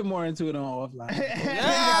 We'll get more into it on offline. we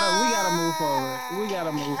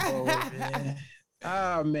gotta move forward, man.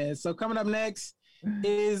 Oh man. So coming up next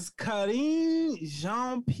is Karine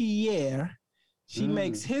Jean-Pierre. She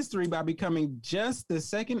makes history by becoming just the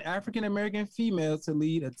second African-American female to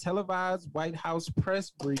lead a televised White House press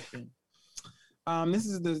briefing. This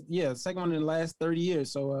is the second one in the last 30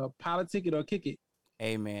 years. So politic it or kick it.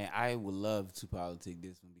 Hey man, I would love to politic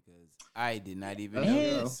this one because I did not even know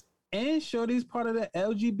And, this. and Shorty's part of the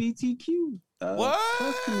LGBTQ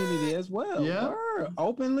plus community as well. Yeah. Word.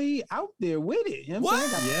 Openly out there with it. You know what I'm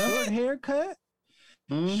saying? Got a short haircut.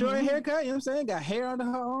 Mhm. Short haircut, you know what I'm saying? Got hair under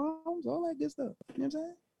her arms, all that good stuff. You know what I'm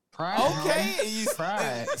saying? Pride. Okay, and you,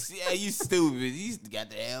 Pride. yeah, you stupid. You got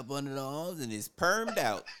the hair up under the arms and it's permed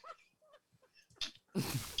out.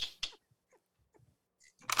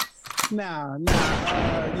 Nah.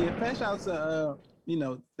 Yeah, flash out to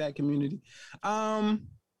that community. I'm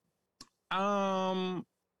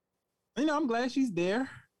glad she's there.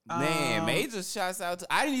 Man, major shouts out to.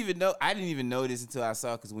 I didn't even know this until I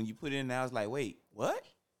saw, because when you put it in, I was like, wait, what?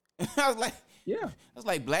 I was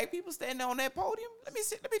like, black people standing on that podium. Let me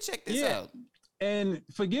check this out. And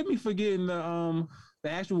forgive me for getting the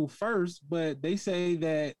actual first, but they say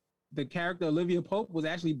that the character Olivia Pope was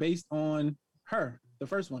actually based on her, the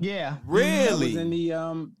first one. Yeah. Really?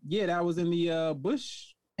 That was in the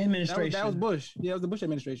Bush Administration. That was Bush. Yeah, it was the Bush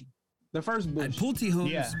administration. The first At Bush. Pulte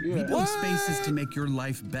Homes, Yeah. we build What? spaces to make your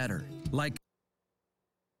life better. Like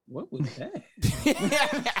What was that?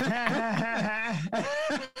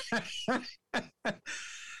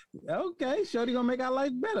 Okay, Shorty gonna make our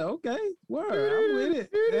life better. Okay, word, I'm with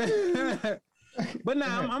it. But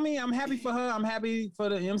nah, I'm happy for her. I'm happy for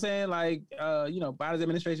the, you know what I'm saying? Like, Biden's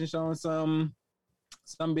administration showing some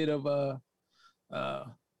bit of what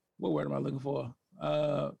word am I looking for?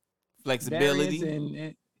 Flexibility. variance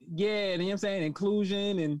and you know what I'm saying?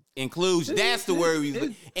 Inclusion and Inclusion. That's the word we was.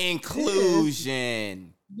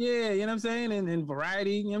 Inclusion. yeah, you know what I'm saying? And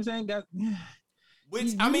variety, you know what I'm saying?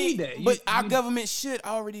 Which You I mean, need that. but our government should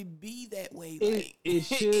already be that way. Like, It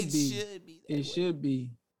should it be. should be. It should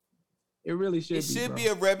be. It really should It be. should bro. be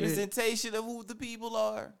a representation of who the people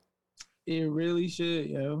are. It really should,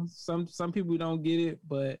 yo. Some people don't get it,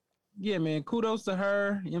 but yeah, man, kudos to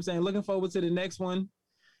her. You know what I'm saying? Looking forward to the next one. You know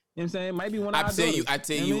what I'm saying? Might be one of our daughters. I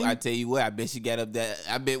tell you what. I bet she got up that.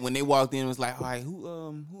 I bet when they walked in, it was like, all right, who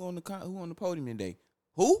on the podium today?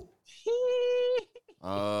 Who?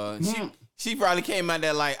 She probably came out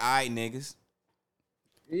there like, all right, niggas.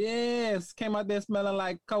 Yes, came out there smelling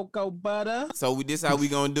like cocoa butter. So this how we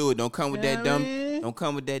gonna do it. Don't come with that Yeah, dumb. man. Don't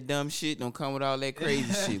come with that dumb shit. Don't come with all that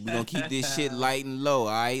crazy shit. We gonna keep this shit light and low. All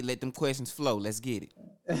right, let them questions flow. Let's get it.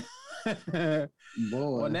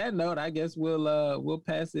 Boy. On that note, I guess we'll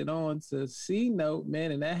pass it on to C Note,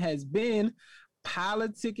 man, and that has been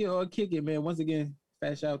Politic It or Kick It, man. Once again,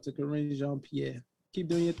 fast shout out to Karine Jean-Pierre. Keep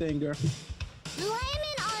doing your thing, girl. Blame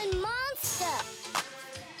it on Monster.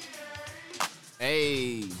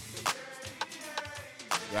 Hey.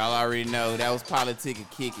 Y'all already know that was Politic and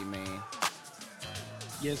Kick It, man.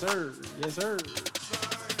 Yes, sir. Yes, sir.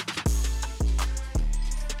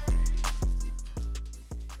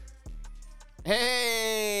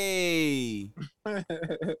 Hey,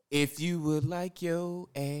 if you would like your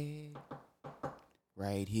ad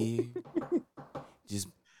right here, just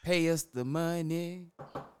pay us the money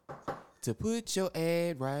to put your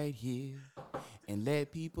ad right here and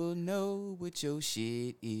let people know what your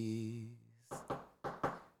shit is.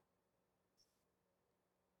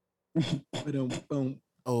 Boom.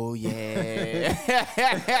 Oh yeah.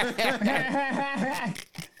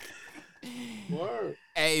 Word.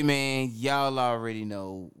 Hey man, y'all already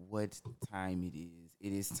know what time it is.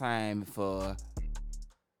 It is time for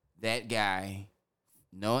that guy,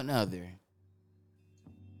 none other.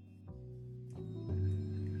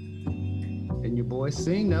 And your boy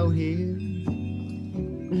C-No here.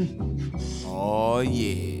 Oh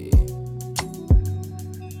yeah.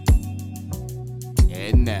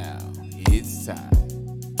 And now it's time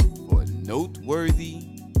for Noteworthy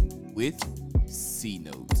with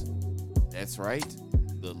C-Note. That's right,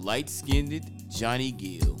 the light-skinned Johnny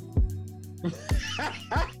Gill.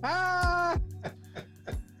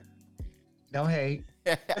 Don't hate.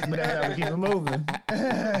 But that's how we keep it moving.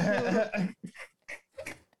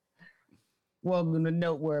 Welcome to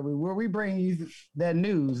Noteworthy, where we bring you that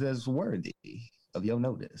news that's worthy of your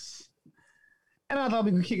notice. And I thought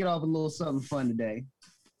we could kick it off with a little something fun today.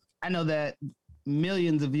 I know that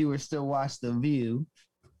millions of viewers still watch The View.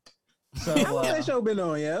 So How long that show been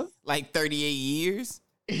on, yeah? Like 38 years?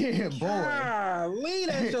 yeah, boy. Golly,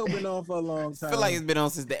 that show been on for a long I time. feel like it's been on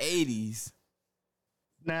since the 80s.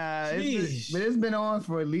 Nah, Sheesh. but it's been on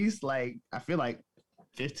for at least like, I feel like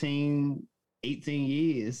 15, 18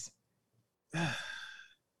 years.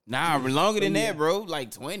 Nah, longer than that, bro.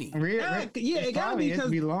 Like 20. Yeah, it gotta be because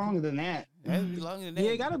because be longer than that. That'd be longer than that.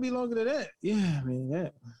 it gotta be longer than that. Yeah, I mean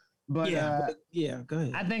that. But Yeah, go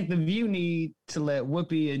ahead. I think The View need to let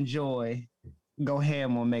Whoopi and Joy go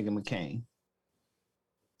ham on Meghan McCain.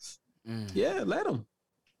 Yeah, let them.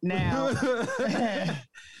 Now,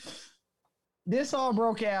 this all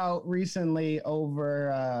broke out recently over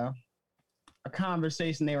a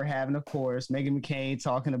conversation they were having. Of course, Meghan McCain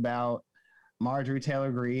talking about Marjorie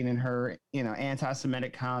Taylor Greene and her,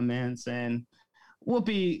 anti-Semitic comments, and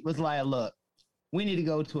Whoopi was like, "Look, we need to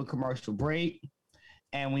go to a commercial break,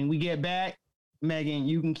 and when we get back, Meghan,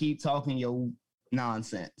 you can keep talking your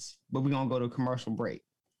nonsense, but we're gonna go to a commercial break."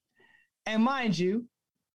 And mind you,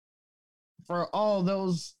 for all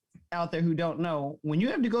those out there who don't know, when you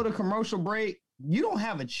have to go to commercial break, you don't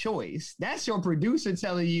have a choice. That's your producer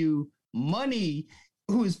telling you money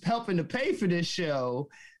who's helping to pay for this show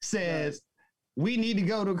says we need to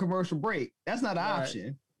go to a commercial break. That's not an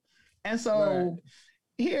option. And so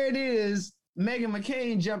here it is, Meghan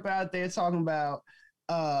McCain jump out there talking about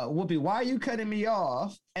Whoopi, why are you cutting me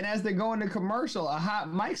off? And as they're going to commercial, a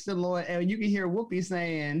hot mic's still on, and you can hear Whoopi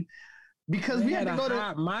saying, because we had to go to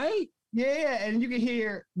hot mic. Yeah, and you can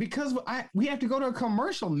hear because we have to go to a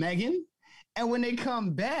commercial, Meghan, and when they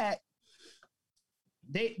come back,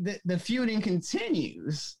 the feuding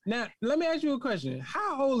continues. Now, let me ask you a question.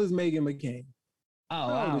 How old is Meghan McCain? Oh,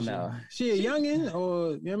 How I old don't is know. She a youngin,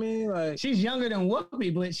 or you know what I mean? Like She's younger than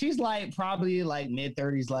Whoopi, but she's like probably like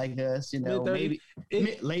mid-30s like us, Mid-30s.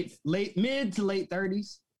 maybe mid to late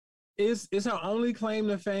 30s. Is her only claim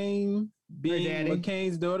to fame being daddy.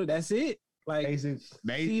 McCain's daughter? That's it. Like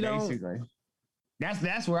Basically.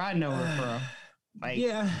 That's where I know her from. Like,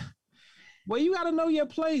 yeah. Well, you gotta know your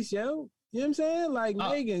place, yo. You know what I'm saying? Like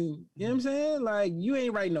Megan, you know what I'm saying? Like you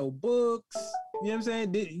ain't write no books. You know what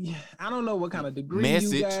I'm saying? I don't know what kind of degree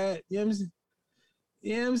Message. you got. You know what I'm saying?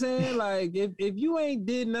 You know what I'm saying? Like if you ain't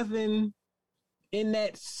did nothing in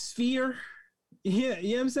that sphere, you know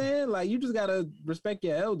what I'm saying? Like you just gotta respect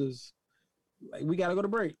your elders. Like we gotta go to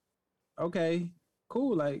break. Okay,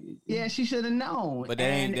 cool. Like yeah, she should have known. But that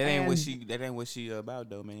ain't what she about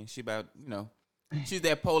though, man. She about, she's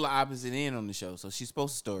that polar opposite end on the show, so she's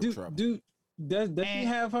supposed to stir up trouble. Does she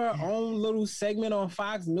have her own little segment on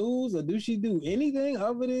Fox News, or do she do anything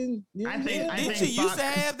other than? You know Didn't she used to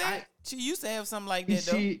have that? She used to have something like that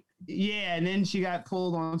though. Yeah, and then she got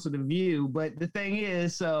pulled onto The View. But the thing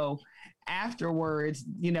is, so afterwards,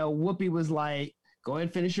 Whoopi was like, "Go ahead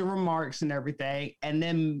and finish your remarks and everything," and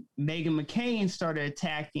then Meghan McCain started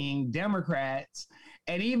attacking Democrats,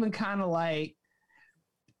 and even kind of like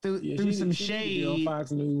threw some shade on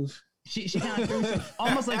Fox News. She kind of threw some,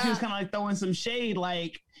 almost like she was kind of like throwing some shade,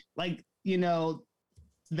 like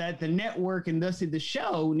that the network and thus the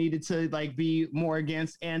show needed to like be more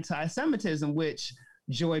against anti-Semitism, which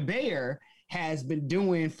Joy Behar has been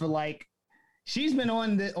doing for like she's been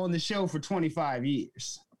on the show for 25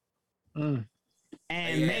 years. Mm.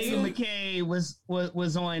 And Yeah, Megan so- McKay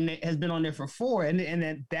has been on there for 4, and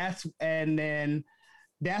then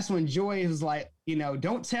that's when Joy was like,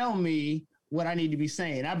 don't tell me what I need to be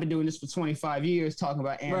saying. I've been doing this for 25 years, talking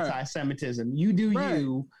about anti-Semitism. You do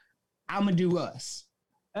you, I'm gonna do us.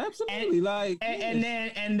 Absolutely,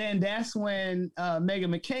 And then that's when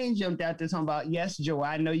Megan McCain jumped out there talking about, yes, Joy,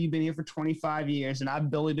 I know you've been here for 25 years, and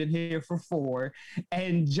I've only been here for 4.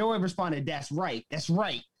 And Joy responded, that's right.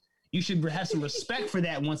 You should have some respect for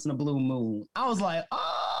that once in a blue moon. I was like,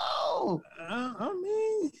 oh. I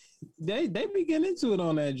mean, they be getting into it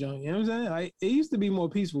on that joint. You know what I'm saying? Like, it used to be more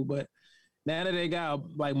peaceful, but now that they got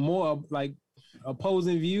like more like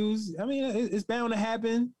opposing views, I mean, it's bound to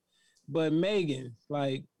happen. But Megan,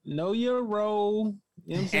 like, know your role.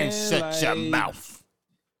 You know what I'm And saying? shut your mouth.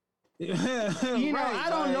 I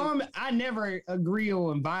don't know. I never agree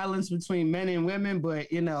on violence between men and women, but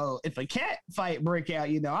if a cat fight break out,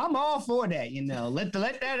 I'm all for that. Let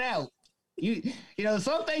that out.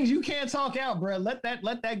 Some things you can't talk out, bro. Let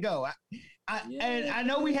that go. And I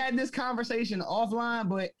know we had this conversation offline,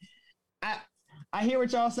 but I hear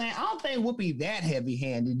what y'all saying. I don't think Whoopi that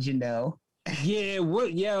heavy-handed, Yeah,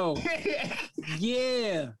 what, yo,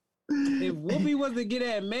 yeah. If Whoopi was to get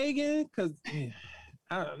at Megan, because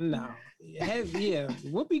no,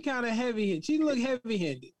 Whoopi kind of heavy. She look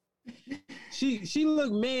heavy-handed. She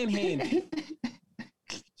look man-handed.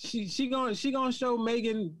 She gonna show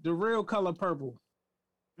Megan the real color purple.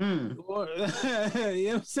 Mm. Or, you know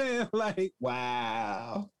what I'm saying? Like,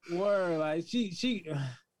 Wow. word, like she.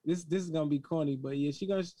 This is gonna be corny, but yeah, she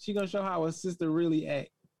gonna show how a sister really act.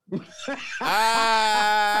 I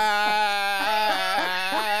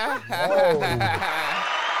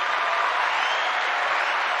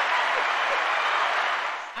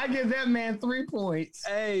give that man 3 points.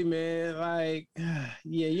 Hey man, like,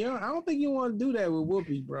 yeah, I don't think you want to do that with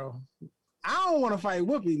Whoopi, bro. I don't want to fight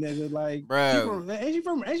Whoopi, nigga. Like, Bro. Ain't she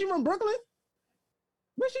from Brooklyn?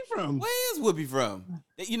 Where's she from? Where is Whoopi from?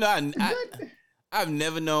 I've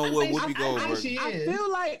never known what Whoopi Goldberg.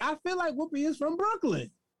 I feel like Whoopi is from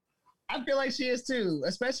Brooklyn. I feel like she is too,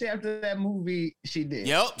 especially after that movie she did.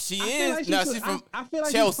 Yep, she is. She's from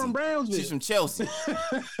Chelsea. she's from Brownsville. She's from Chelsea.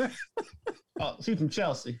 Oh, she's from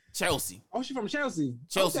Chelsea. Chelsea. Oh, she's from Chelsea.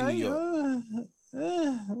 Chelsea, okay. New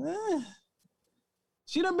York.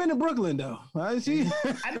 She done been to Brooklyn though. I think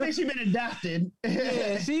she been adopted.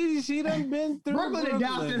 Yeah, she done been through Brooklyn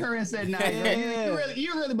adopted her and said, "Nah,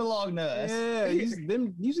 you really belong to us." Yeah,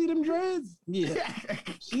 you see them dreads? Yeah,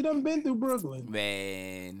 she done been through Brooklyn.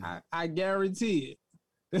 Man, I guarantee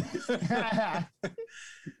it.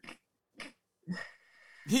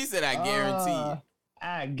 he said, "I guarantee it."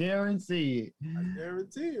 I guarantee it. I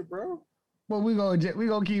guarantee it, bro. Well, we gonna keep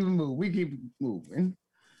it moving. We keep it moving.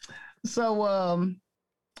 So,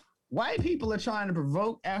 white people are trying to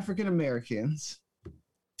provoke African Americans,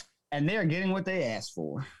 and they're getting what they asked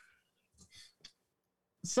for.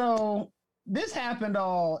 So this happened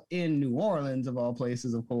all in New Orleans, of all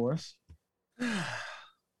places, of course.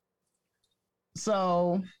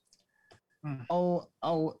 So, an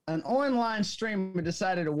online streamer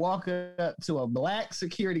decided to walk up to a black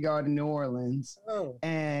security guard in New Orleans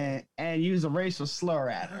and use a racial slur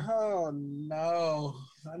at her. Oh no.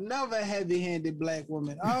 Another heavy-handed black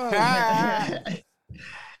woman. Oh,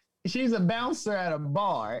 she's a bouncer at a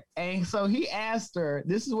bar. And so he asked her,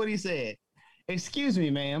 this is what he said. "Excuse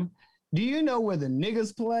me, ma'am, do you know where the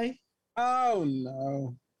niggas play?" Oh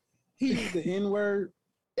no. He used the N-word.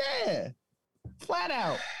 Yeah, flat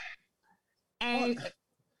out. And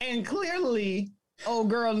clearly,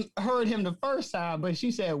 old girl heard him the first time, but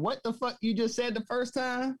she said, "What the fuck you just said the first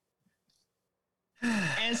time?"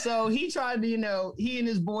 And so he tried to, he and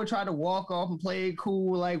his boy tried to walk off and play it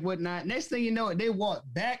cool, like whatnot. Next thing you know, they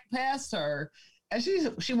walked back past her, and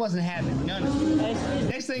she wasn't having none of it.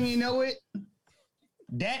 Next thing you know it,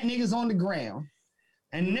 that nigga's on the ground.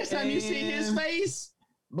 And next time you see his face,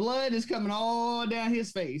 blood is coming all down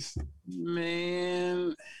his face.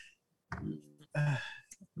 Man.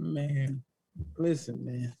 Man. Listen,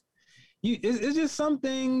 man. It's just some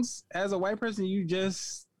things as a white person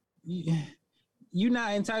you're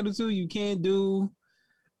not entitled to, you can't do.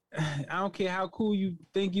 I don't care how cool you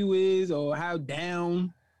think you is or how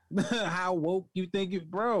down, how woke you think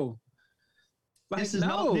it, bro. Like, this is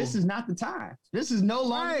not the time. This is no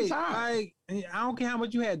longer the time. Like, I don't care how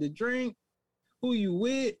much you had to drink, who you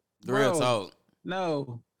with. The real talk.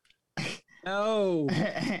 No.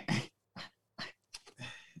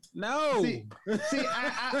 See,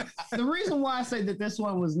 the reason why I say that this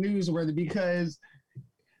one was newsworthy because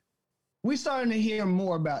we're starting to hear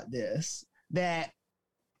more about this. that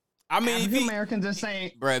I mean, if African he, Americans are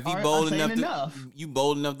saying, bro, if you are bold saying enough to, enough. you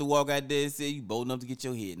bold enough to walk out there and say you bold enough to get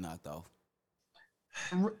your head knocked off.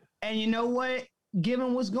 And you know what?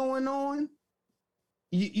 Given what's going on,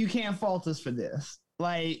 you can't fault us for this.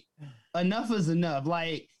 Like, enough is enough.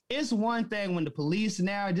 Like, it's one thing when the police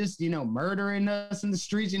now are just, murdering us in the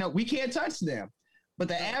streets. We can't touch them. But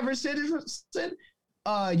the average citizen,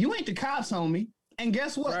 you ain't the cops, homie. And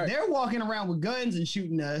guess what? Right. They're walking around with guns and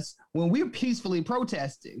shooting us when we're peacefully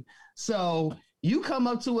protesting. So you come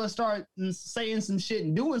up to us, start saying some shit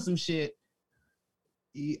and doing some shit.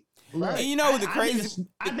 Look, And you know the crazy?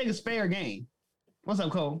 I think it's fair game. What's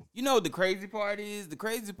up, Cole? You know what the crazy part is? The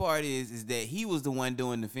crazy part is that he was the one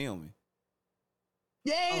doing the filming.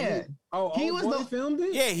 Yeah. He was the filmed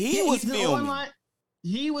it? Yeah, he was filming.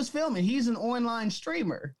 He was filming. He's an online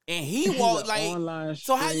streamer. And he walked like, online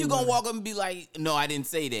so how you gonna streamer. walk up and be like, no, I didn't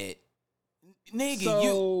say that. Nigga,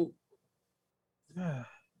 So,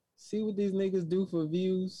 see what these niggas do for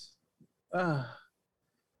views?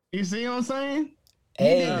 You see what I'm saying?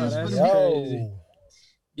 Hey, that's yo.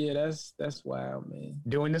 Yeah, that's wild, man.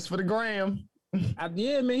 Doing this for the gram.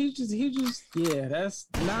 Yeah, man, he just that's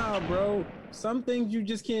bro. Some things you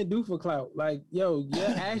just can't do for clout. Like, yo, your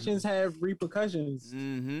actions have repercussions.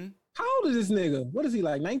 Mm-hmm. How old is this nigga? What is he,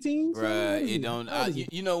 like 19? Bruh, it don't.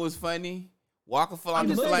 You know what's funny? Waka I'm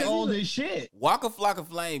Flocka Flame. old as shit. Waka Flocka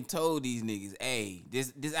Flame told these niggas, "Hey,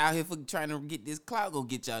 this out here for trying to get this clout gonna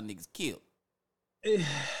get y'all niggas killed.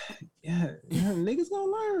 Yeah, niggas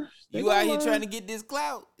gonna learn. You out here trying to get this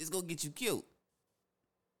clout, it's gonna get you killed.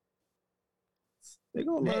 They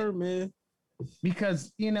gonna learn, man.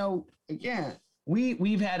 Because again,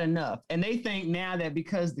 we've had enough, and they think now that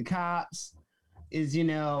because the cops is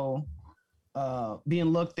being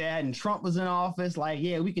looked at and Trump was in office, like,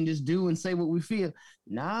 yeah, we can just do and say what we feel.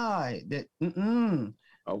 Nah, that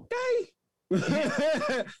Okay.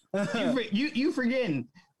 you forgetting.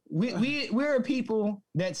 We're a people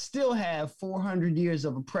that still have 400 years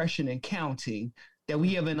of oppression and counting that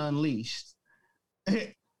we haven't unleashed.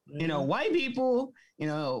 White people,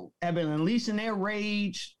 have been unleashing their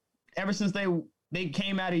rage ever since they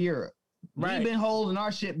came out of Europe. Right. We've been holding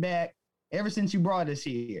our shit back ever since you brought us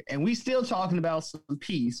here, and we still talking about some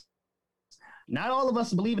peace. Not all of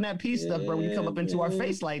us believe in that peace stuff, bro. When you come up into our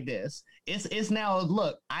face like this, it's now,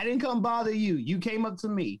 look, I didn't come bother you. You came up to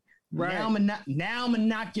me. Right. Now I'm gonna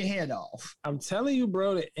knock your head off. I'm telling you,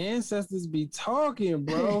 bro, the ancestors be talking,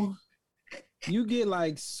 bro. You get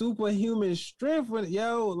like superhuman strength when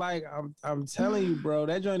like I'm telling you, bro,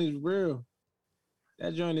 that joint is real.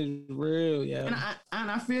 That joint is real, yeah. And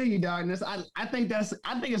I feel you, Darkness. I think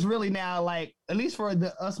it's really now, like, at least for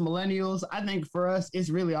us millennials, I think for us it's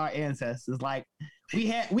really our ancestors. Like we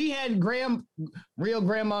had real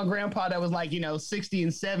grandma and grandpa that was like 60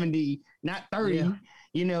 and 70, not 30.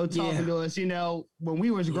 Talking to us, when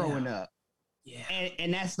we was growing up. Yeah.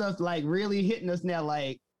 And that stuff like really hitting us now,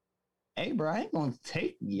 like, hey, bro, I ain't gonna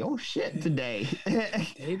take your shit today.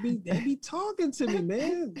 they be talking to me,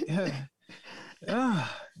 man.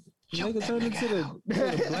 Nigga turned into the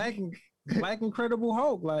black Incredible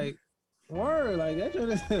Hulk, like, word, like that.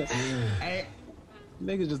 Hey,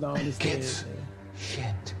 niggas just don't understand. Gets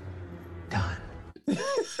shit done.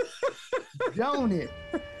 Don't it?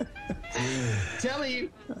 Telling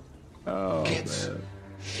you. Oh, Gets man.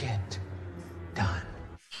 shit done.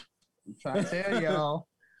 I'm trying to tell y'all.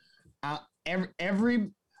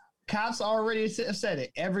 Every cops already said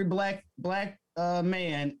it. Every black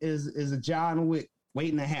man is a John Wick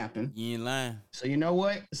waiting to happen. You ain't lying. So you know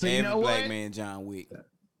what? Every black man, John Wick.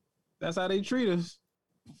 That's how they treat us.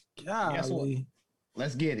 Guess what? Golly.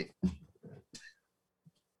 Let's get it.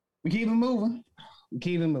 We keep it moving.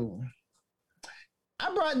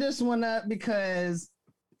 I brought this one up because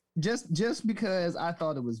just because I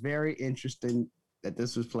thought it was very interesting that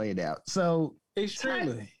this was played out. So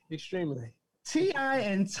Extremely. T.I.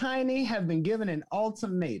 and Tiny have been given an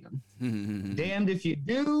ultimatum. Damned if you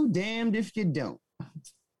do, damned if you don't.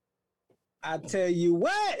 I tell you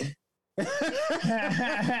what.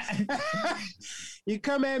 You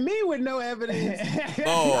come at me with no evidence. Boy,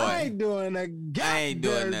 I ain't doing a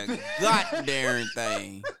goddamn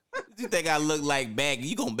thing. You think I look like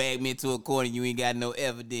you gonna bag me into a corner? You ain't got no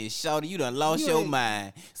evidence, shawty. You done lost your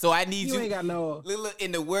mind. So I need you. You ain't got no. Look,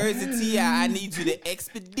 in the words of T.I., I need you to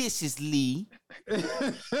expeditiously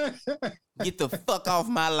get the fuck off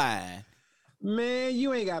my line. Man,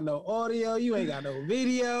 you ain't got no audio. You ain't got no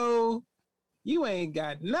video. You ain't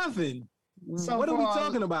got nothing. So what are we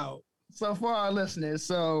talking about? So for our listeners,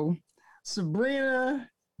 so Sabrina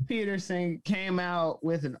Peterson came out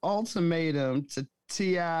with an ultimatum to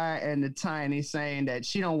T.I. and the Tiny, saying that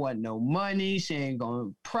she don't want no money. She ain't gonna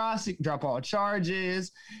drop all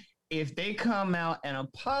charges if they come out and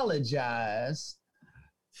apologize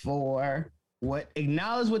for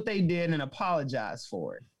acknowledge what they did and apologize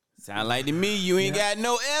for it. Sound like to me you ain't got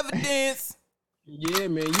no evidence. Yeah,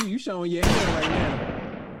 man, you showing your hand right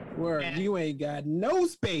now. Word, you ain't got no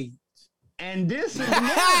spades. And this is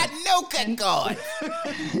no cut card.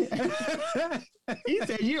 He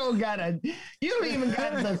said you don't even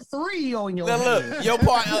got the 3 on your Look, head. your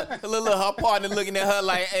partner, her partner looking at her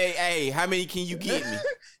like, hey, how many can you get me?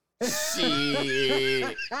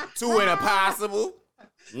 Shit. 2 and impossible.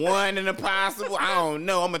 1 and impossible. I don't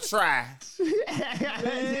know. I'm gonna try.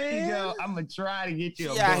 There you go. I'm gonna try to get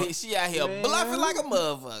you She out here bluffing like a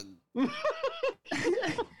motherfucker.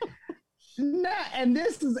 And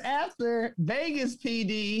this is after Vegas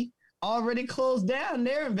PD already closed down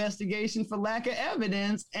their investigation for lack of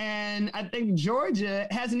evidence, and I think Georgia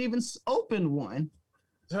hasn't even opened one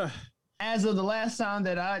as of the last time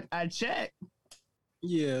that I checked.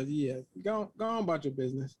 Yeah. Go on about your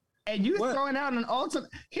business. And you throwing out an ultimate.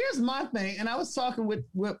 Here's my thing, and I was talking with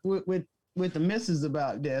the missus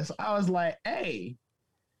about this. I was like, hey,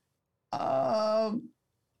 why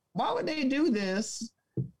would they do this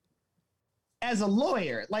as a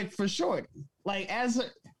lawyer? Like, for short, like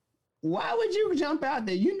why would you jump out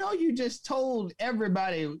there? You know, you just told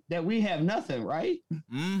everybody that we have nothing, right?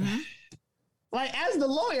 Mm-hmm. Like, as the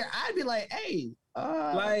lawyer, I'd be like, hey,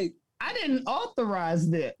 like, I didn't authorize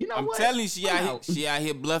that. You know I'm what? telling you, she out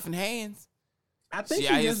here bluffing hands. I think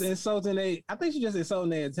she's just insulting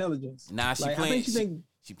their intelligence. Nah, she like, playing.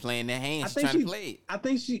 She playing their hands. She's trying to play it. I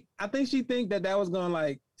think she think that was gonna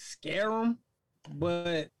like scare them,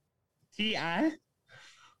 but T.I.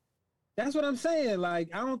 That's what I'm saying. Like,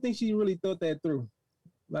 I don't think she really thought that through.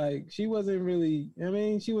 Like, she wasn't really. I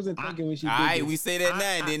mean, she wasn't thinking when she. All did right, this. we say that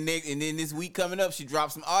now, and then this week coming up, she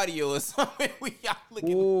dropped some audio or something. We y'all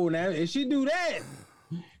looking. Oh, now if she do that,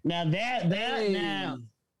 now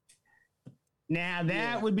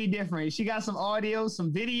that would be different. She got some audio,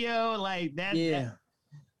 some video, like that. Yeah.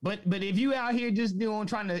 But if you out here just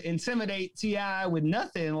trying to intimidate T.I. with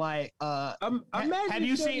nothing, like have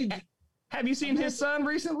you seen his son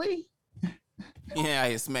recently? Yeah,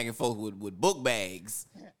 he's smacking folks with book bags.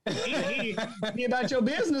 Be about your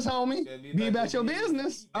business, homie. Be about your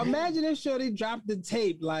business. Imagine if Shorty dropped the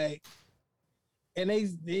tape, like, and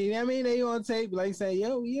they on tape, like, say,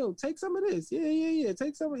 yo, take some of this. Yeah,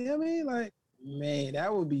 take some of it. You know what I mean? Like, man,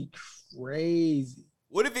 that would be crazy.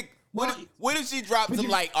 What if she dropped some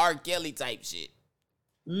like R. Kelly type shit?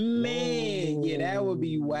 Man, yeah, that would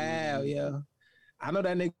be wild, yo. I know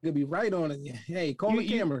that nigga be right on it. Hey, call the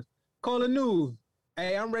camera. Call the news.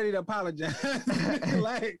 Hey, I'm ready to apologize.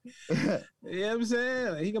 Like, you know what I'm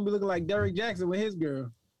saying? Like, he gonna be looking like Derek Jackson with his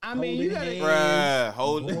girl. I mean, you gotta, bruh.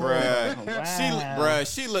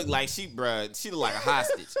 She looked like she looked like a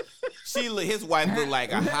hostage. His wife looked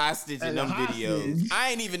like a hostage in them videos. I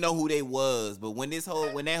ain't even know who they was, but when that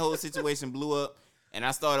whole situation blew up, and I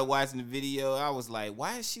started watching the video, I was like,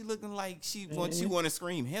 why is she looking like she want to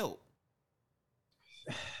scream help?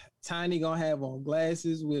 Tiny gonna have on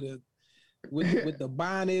glasses with the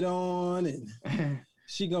bonnet on, and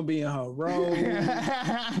she gonna be in her robe.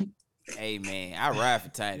 Hey man, I ride for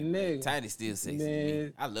Tiny. Nigga, Tiny still sexy.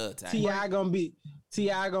 Man. I love Tiny. T.I. gonna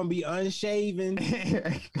be unshaven.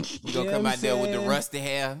 You gonna come out there with the rusty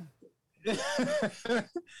hair.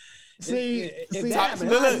 See, he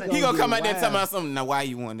gonna come out there talking about something. Now, why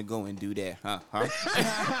you want to go and do that, huh?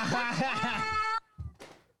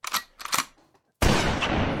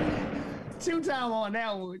 Two-time on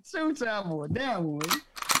that one.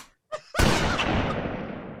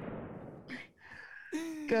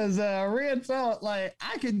 Cause real talk, like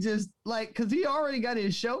I could just like, cause he already got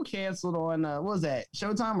his show canceled on what was that,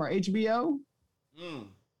 Showtime or HBO?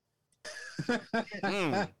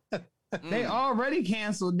 They already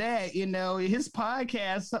canceled that. You know, his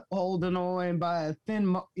podcast holding on by a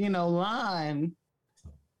thin, line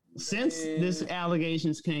since this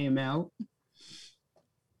allegations came out.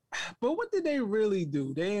 But what did they really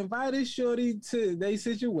do? They invited Shorty to their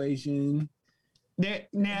situation.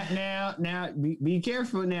 Now, be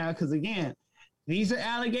careful now, because again, these are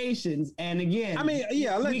allegations, and again, I mean,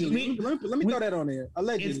 yeah, allegedly. Let me throw that on there.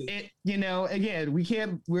 Allegedly, again, we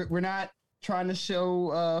can't. We're not trying to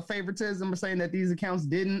show favoritism or saying that these accounts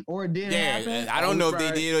didn't or did happen. I don't know if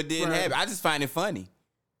they did or didn't happen. I just find it funny.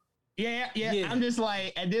 Yeah. I'm just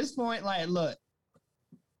like, at this point, like, look,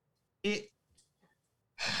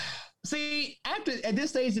 see, at this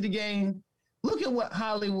stage of the game, look at what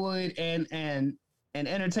Hollywood and and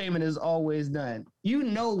entertainment is always done. You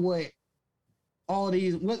know what all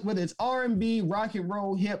these, whether it's R&B, rock and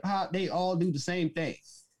roll, hip hop, they all do the same thing.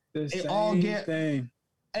 They all get thing.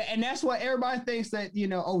 And that's why everybody thinks that, you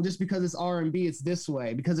know, oh, just because it's R&B, it's this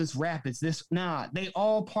way. Because it's rap, it's this. Nah, they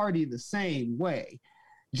all party the same way.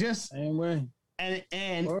 Just same way. And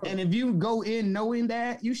if you go in knowing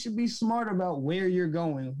that, you should be smart about where you're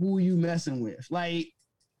going, who you messing with. Like,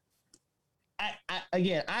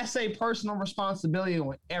 I say personal responsibility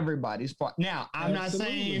on everybody's part. Now, I'm not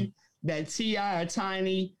saying that T.I. or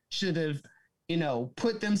Tiny should have, you know,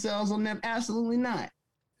 put themselves on them. Absolutely not.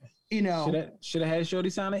 You know, should have had Shorty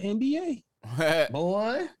sign an NDA.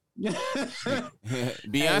 Boy.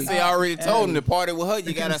 Beyonce already told him to party with her.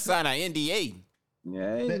 You gotta sign an NDA.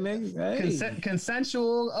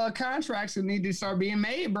 Consensual contracts that need to start being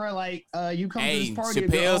made, bro. Like, you come to this party.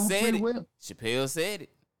 Chappelle said it. Chappelle said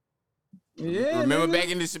it. Yeah. Remember back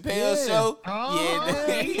in the Chappelle show?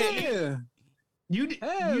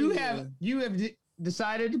 Yeah. You have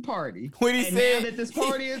decided to party. When he said that this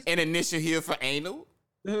party is an initial here for anal.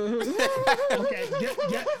 Okay,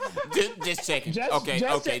 just checking. Just checking. Okay,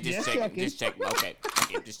 just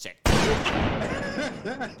checking.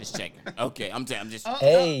 Okay, I'm just.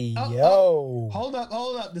 Hold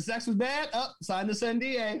up. The sex was bad. Sign this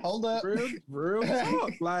NDA. Hold up. Real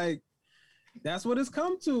talk. Like, that's what it's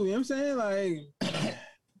come to. You know what I'm saying? Like,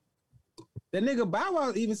 that nigga Bow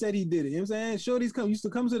Wow even said he did it. You know what I'm saying? Shorty's used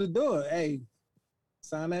to come to the door. Hey,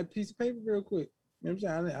 sign that piece of paper real quick. You know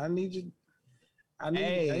what I'm saying? I need you. I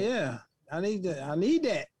need that.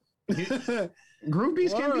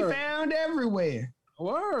 Groupies can be found everywhere.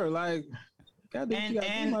 Word, like, goddamn,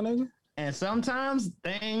 my nigga. And sometimes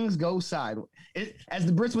things go sideways. As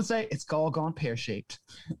the Brits would say, it's all gone pear-shaped.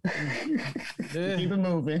 Keep it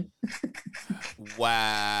moving.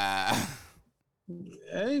 Wow.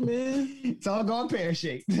 Hey, man. It's all gone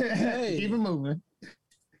pear-shaped. Hey. Keep it moving.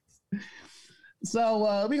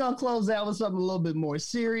 So we're going to close out with something a little bit more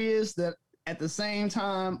serious that at the same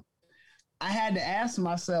time, I had to ask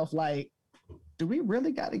myself, like, do we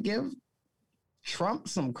really got to give Trump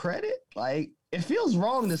some credit? Like, it feels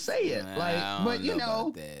wrong to say it. Like, but you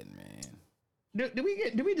know, that, man. Do we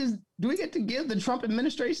get to give the Trump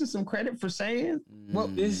administration some credit for saying what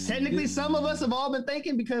technically some of us have all been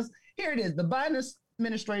thinking? Because here it is, the Biden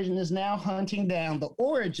administration is now hunting down the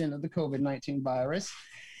origin of the COVID-19 virus,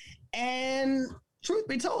 and truth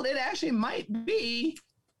be told, it actually might be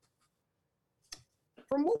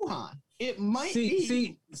from Wuhan. It might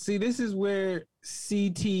be. See, this is where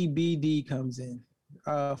CTBD comes in.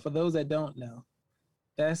 For those that don't know,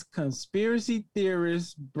 that's conspiracy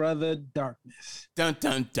theorist brother darkness. Dun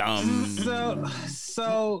dun dun.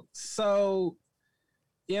 So,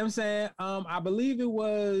 you know what I'm saying? I believe it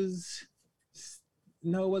wasn't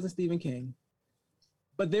Stephen King,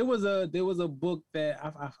 but there was a book that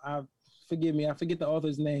I forgive me, I forget the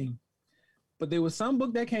author's name, but there was some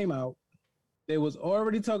book that came out. They was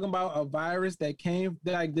already talking about a virus that came,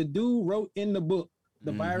 like the dude wrote in the book,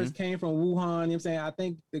 the virus came from Wuhan. You know what I'm saying? I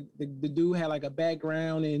think the dude had like a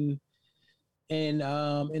background in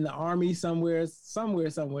the army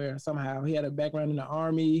somehow. He had a background in the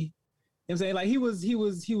army. You know what I'm saying? Like he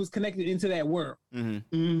was connected into that world. You know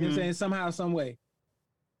what I'm saying? Somehow, some way.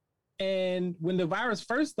 And when the virus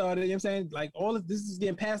first started, you know what I'm saying? Like all of this is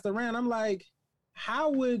getting passed around. I'm like,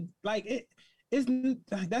 how would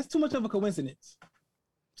that's too much of a coincidence.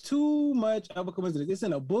 Too much of a coincidence. It's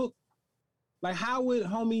in a book. Like, how would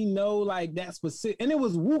homie know like that specific? And it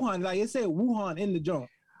was Wuhan. Like it said Wuhan in the joint.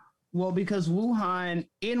 Well, because Wuhan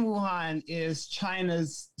is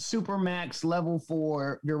China's supermax level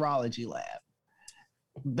 4 virology lab.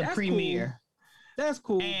 That's premier. Cool. That's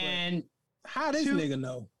cool. And how this nigga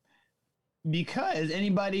know? Because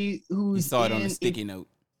anybody who's he saw it on a sticky note.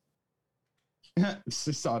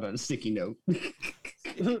 Saw it on a sticky note.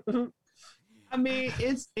 I mean,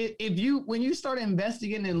 when you start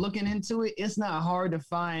investigating and looking into it, it's not hard to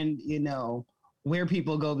find, you know, where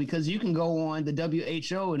people go, because you can go on the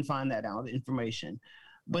WHO and find that out information.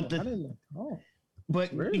 But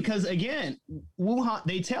because again, Wuhan,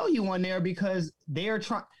 they tell you on there because they're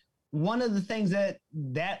trying. One of the things that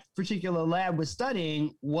particular lab was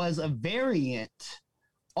studying was a variant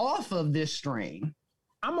off of this strain.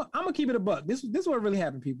 I'm gonna keep it a buck. This what really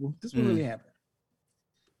happened, people. This what really happened.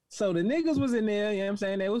 So the niggas was in there, you know what I'm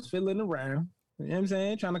saying? They was fiddling around, you know what I'm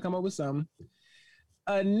saying? Trying to come up with something.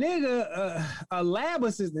 A lab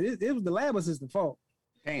assistant, it was the lab assistant fault.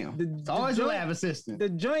 Damn. It's always the lab assistant. The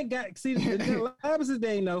joint got, the lab assistant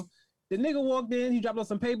didn't know. The nigga walked in, he dropped off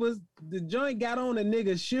some papers. The joint got on the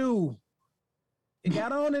nigga's shoe. It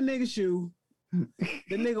got on the nigga's shoe.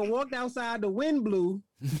 The nigga walked outside, the wind blew.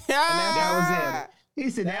 That was it. He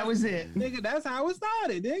said that was it. Nigga, that's how it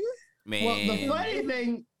started, nigga. Man. Well, the funny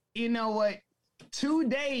thing, you know what? 2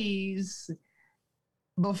 days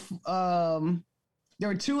before, there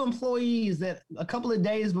were 2 employees that a couple of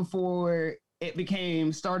days before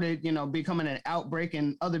it started, becoming an outbreak,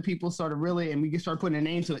 and other people started and we started putting a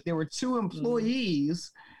name to it. There were 2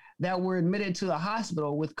 employees that were admitted to the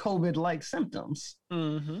hospital with COVID-like symptoms.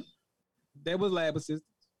 Mm-hmm. They was lab assistants.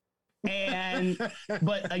 And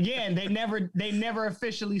but again, they never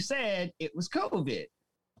officially said it was COVID.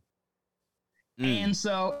 And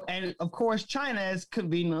so, and of course, China has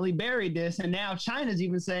conveniently buried this, and now China's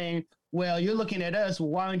even saying, "Well, you're looking at us. Well,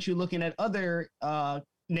 why aren't you looking at other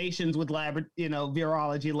nations with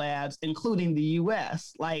virology labs, including the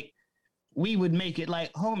U.S.? Like, we would make it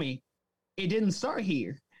like, homie, it didn't start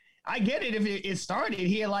here. I get it if it started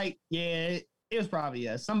here. Like, yeah, it was probably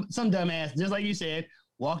us. Some dumbass, just like you said,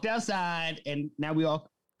 walked outside, and now we all.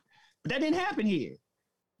 But that didn't happen here.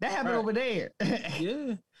 That happened over there.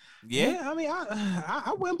 Yeah. Yeah, I mean,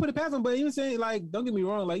 I wouldn't put it past them, but even saying, like, don't get me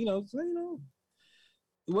wrong, like,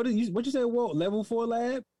 what you say? Well, level 4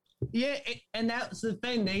 lab. Yeah, and that's the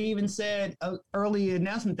thing. They even said early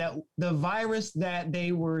announcement that the virus that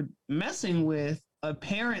they were messing with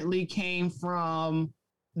apparently came from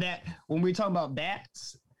that. When we talk about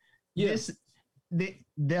bats, the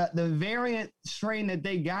variant strain that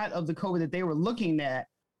they got of the COVID that they were looking at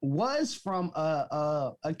was from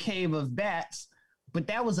a cave of bats. But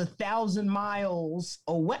that was 1,000 miles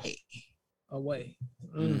away.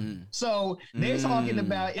 So they're talking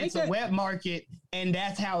about it's a wet market, and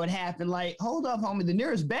that's how it happened. Like, hold up, homie. The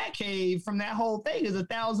nearest bat cave from that whole thing is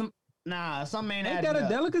 1,000. Nah, something ain't that a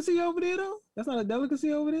delicacy over there, though? That's not a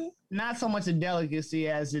delicacy over there? Not so much a delicacy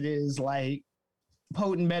as it is like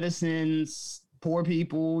potent medicines, poor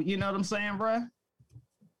people. You know what I'm saying, bro?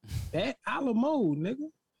 Bat a la mode, nigga.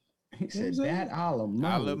 He said bat a la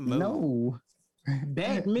mode. No.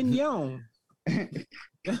 Bat mignon. You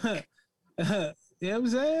know what I'm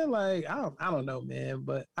saying? Like, I don't know, man.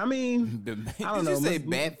 But I mean, I don't know. Did you say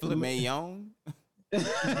bat flameon?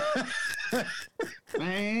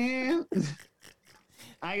 Man,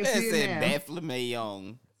 I can see it now. Bat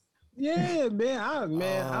flameon. Yeah, man. I don't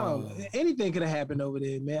know. Anything could have happened over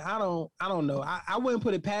there, man. I don't know. I wouldn't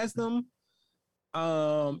put it past them.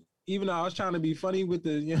 Even though I was trying to be funny with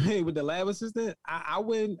the with the lab assistant, I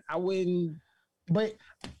wouldn't.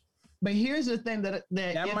 But here's the thing that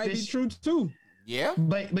might be true too. Yeah.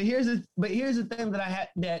 But here's the thing that I had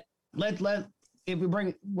that let if we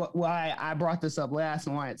bring why I brought this up last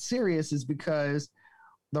and why it's serious is because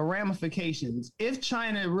the ramifications. If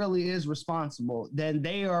China really is responsible, then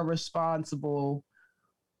they are responsible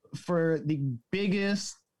for the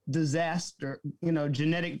biggest disaster,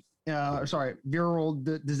 viral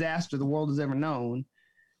disaster the world has ever known.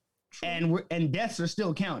 And deaths are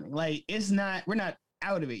still counting. Like, we're not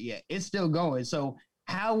out of it yet. It's still going. So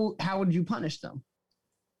how would you punish them?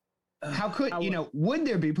 How could would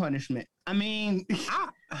there be punishment? I mean,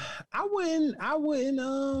 I wouldn't. I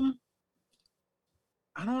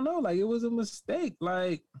don't know. Like, it was a mistake.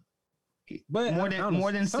 Like, but more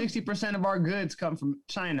than 60% of our goods come from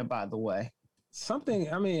China, by the way.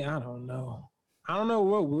 I mean, I don't know. I don't know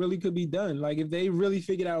what really could be done. Like, if they really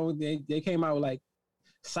figured out, they came out with like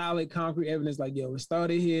solid concrete evidence, like, yo, it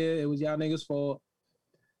started here, it was y'all niggas' fault.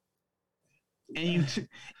 And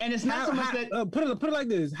it's not so much that put it like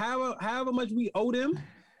this: however much we owe them,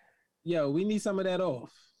 yo, we need some of that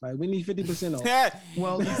off. Like, we need 50% off.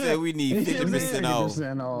 Well, he said we need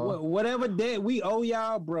 50% off. Whatever debt we owe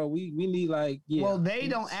y'all, bro, we need like Well, they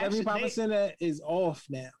don't 75% of that is off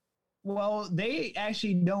now. Well, they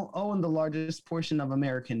actually don't own the largest portion of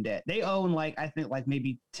American debt. They own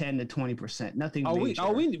maybe 10 to 20%. Nothing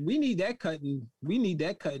major. We need that cut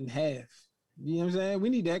in half. You know what I'm saying? We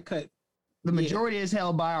need that cut. The majority is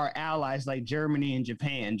held by our allies like Germany and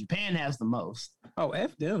Japan. Japan has the most. Oh,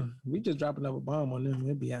 F them. We just drop another bomb on them.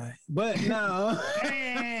 It'll be all right. But no.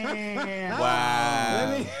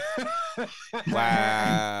 Wow.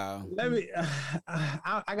 Wow. Let me.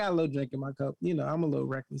 I got a little drink in my cup. You know, I'm a little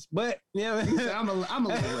reckless. But yeah, I'm a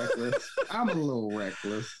little reckless. I'm a little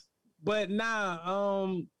reckless. But nah,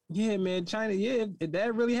 yeah, man, China. Yeah, if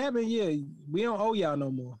that really happened, yeah, we don't owe y'all no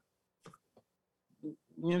more.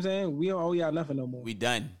 You know what I'm saying? We don't owe y'all nothing no more. We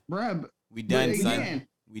done. Bruh, we done, son.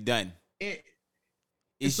 We done.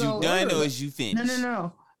 Is you done or is you finished?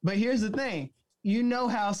 No. But here's the thing. You know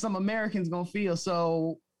how some Americans gonna feel.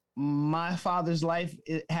 So my father's life,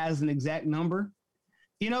 it has an exact number.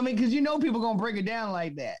 You know what I mean? Because people gonna break it down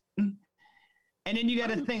like that. And then you got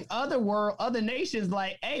to think other nations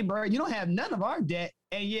like, hey, bro, you don't have none of our debt,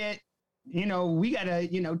 and yet, we got to,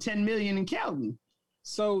 10 million and counting.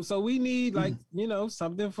 So we need like,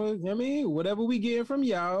 something for, whatever we get from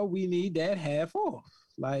y'all, we need that half off.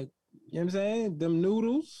 Like, you know what I'm saying? Them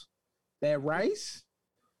noodles, that rice,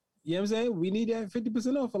 you know what I'm saying? We need that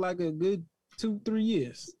 50% off for like a good 2-3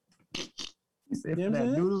 years. He said, you know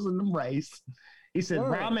that noodles and the rice. He said,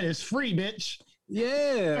 Word. Ramen is free, bitch.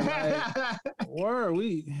 Yeah. Like,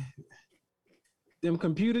 word, them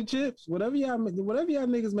computer chips, whatever y'all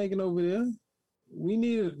niggas making over there, we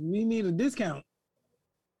need a discount.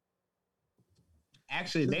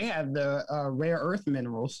 Actually, they have the rare earth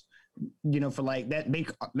minerals, for like that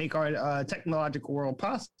make our technological world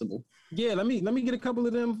possible. Yeah, let me get a couple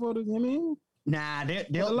of them for the. Nah,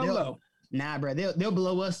 they'll nah, bro, they'll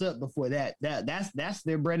blow us up before that. That's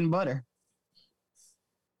their bread and butter.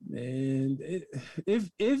 And if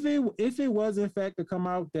it was in fact to come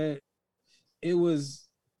out that it was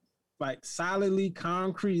like solidly,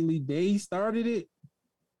 concretely, they started it.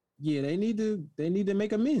 Yeah, they need to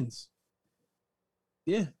make amends.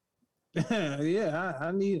 Yeah. Yeah,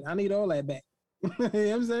 I need all that back. You know what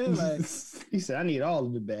I'm saying? Like he said, I need all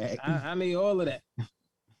of it back. I need all of that.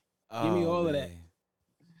 Give me all of that.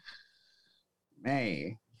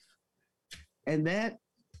 Man. And that,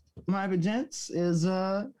 my gents, is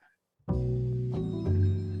that.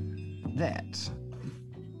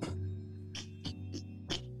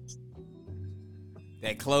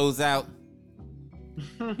 That close out.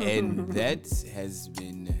 And that has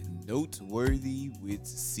been Noteworthy with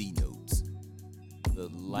C Notes, the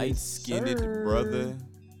light-skinned brother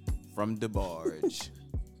from the barge.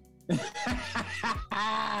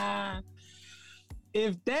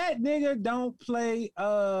 If that nigga don't play,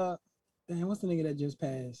 what's the nigga that just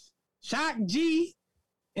passed? Shock G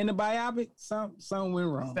in the biopic. Something went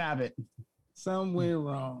wrong. Stop it. Something went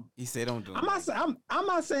wrong. He said, "Don't do it." I'm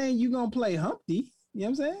not saying you gonna play Humpty. You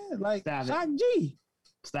know what I'm saying? Like Shock G.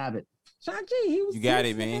 Stop it. Shock G. He was. You got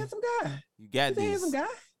it, a man. handsome guy. You got this. Handsome guy.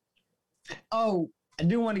 Oh, I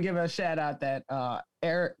do want to give a shout out that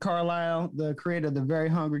Eric Carlisle, the creator of the Very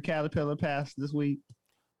Hungry Caterpillar, passed this week.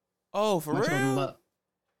 Oh, for real?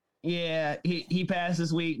 Yeah, he passed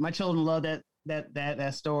this week. My children love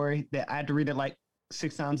that story. That I had to read it like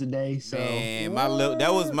 6 times a day. So man,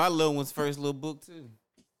 that was my little one's first little book too.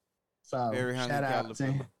 So Very Hungry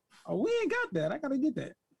Caterpillar. Oh, we ain't got that. I gotta get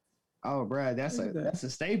that. Oh, bro, that's a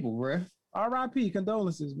staple, bro. R.I.P.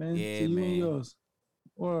 Condolences, man. Yeah, to you man. and yours.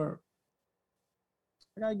 Or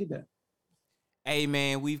I gotta get that. Hey,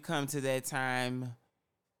 man, we've come to that time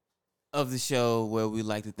of the show where we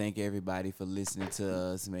like to thank everybody for listening to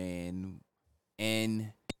us, man,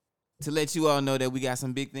 and to let you all know that we got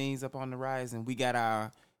some big things up on the rise, and we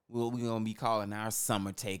got what we're gonna be calling our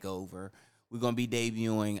summer takeover. We're gonna be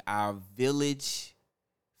debuting our Village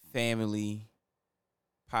Family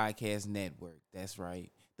Podcast Network. That's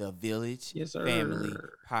right. The Village Family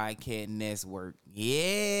Podcast Network.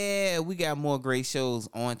 Yeah, we got more great shows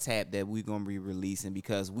on tap that we're going to be releasing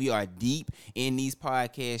because we are deep in these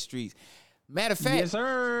podcast streets. Matter of fact, yes,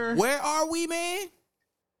 sir. Where are we, man?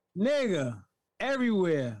 Nigga,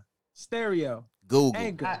 everywhere. Stereo. Google.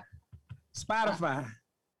 Anchor. Spotify.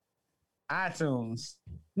 iTunes.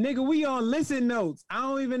 Nigga, we on Listen Notes. I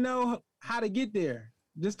don't even know how to get there.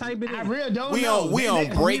 Just type it in. I really don't we know. We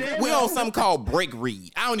on something called Break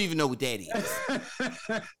Read. I don't even know what that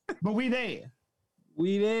is. But we there.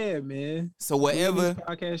 We there, man. So wherever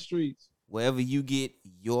podcast streets. Wherever you get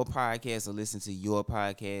your podcast or listen to your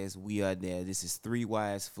podcast, we are there. This is Three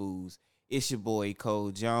Wise Fools. It's your boy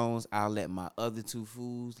Cole Jones. I'll let my other two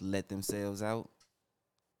fools let themselves out.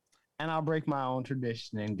 And I'll break my own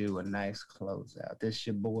tradition and do a nice closeout. This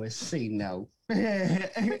your boy C Note.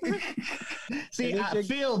 See, I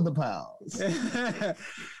feel the pause.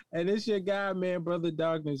 And it's your guy, man, Brother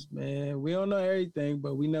Darkness, man. We don't know everything,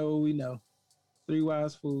 but we know what we know. Three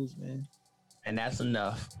Wise Fools, man. And that's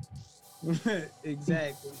enough.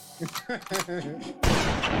 Exactly.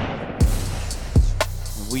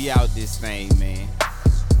 We out this thing, man.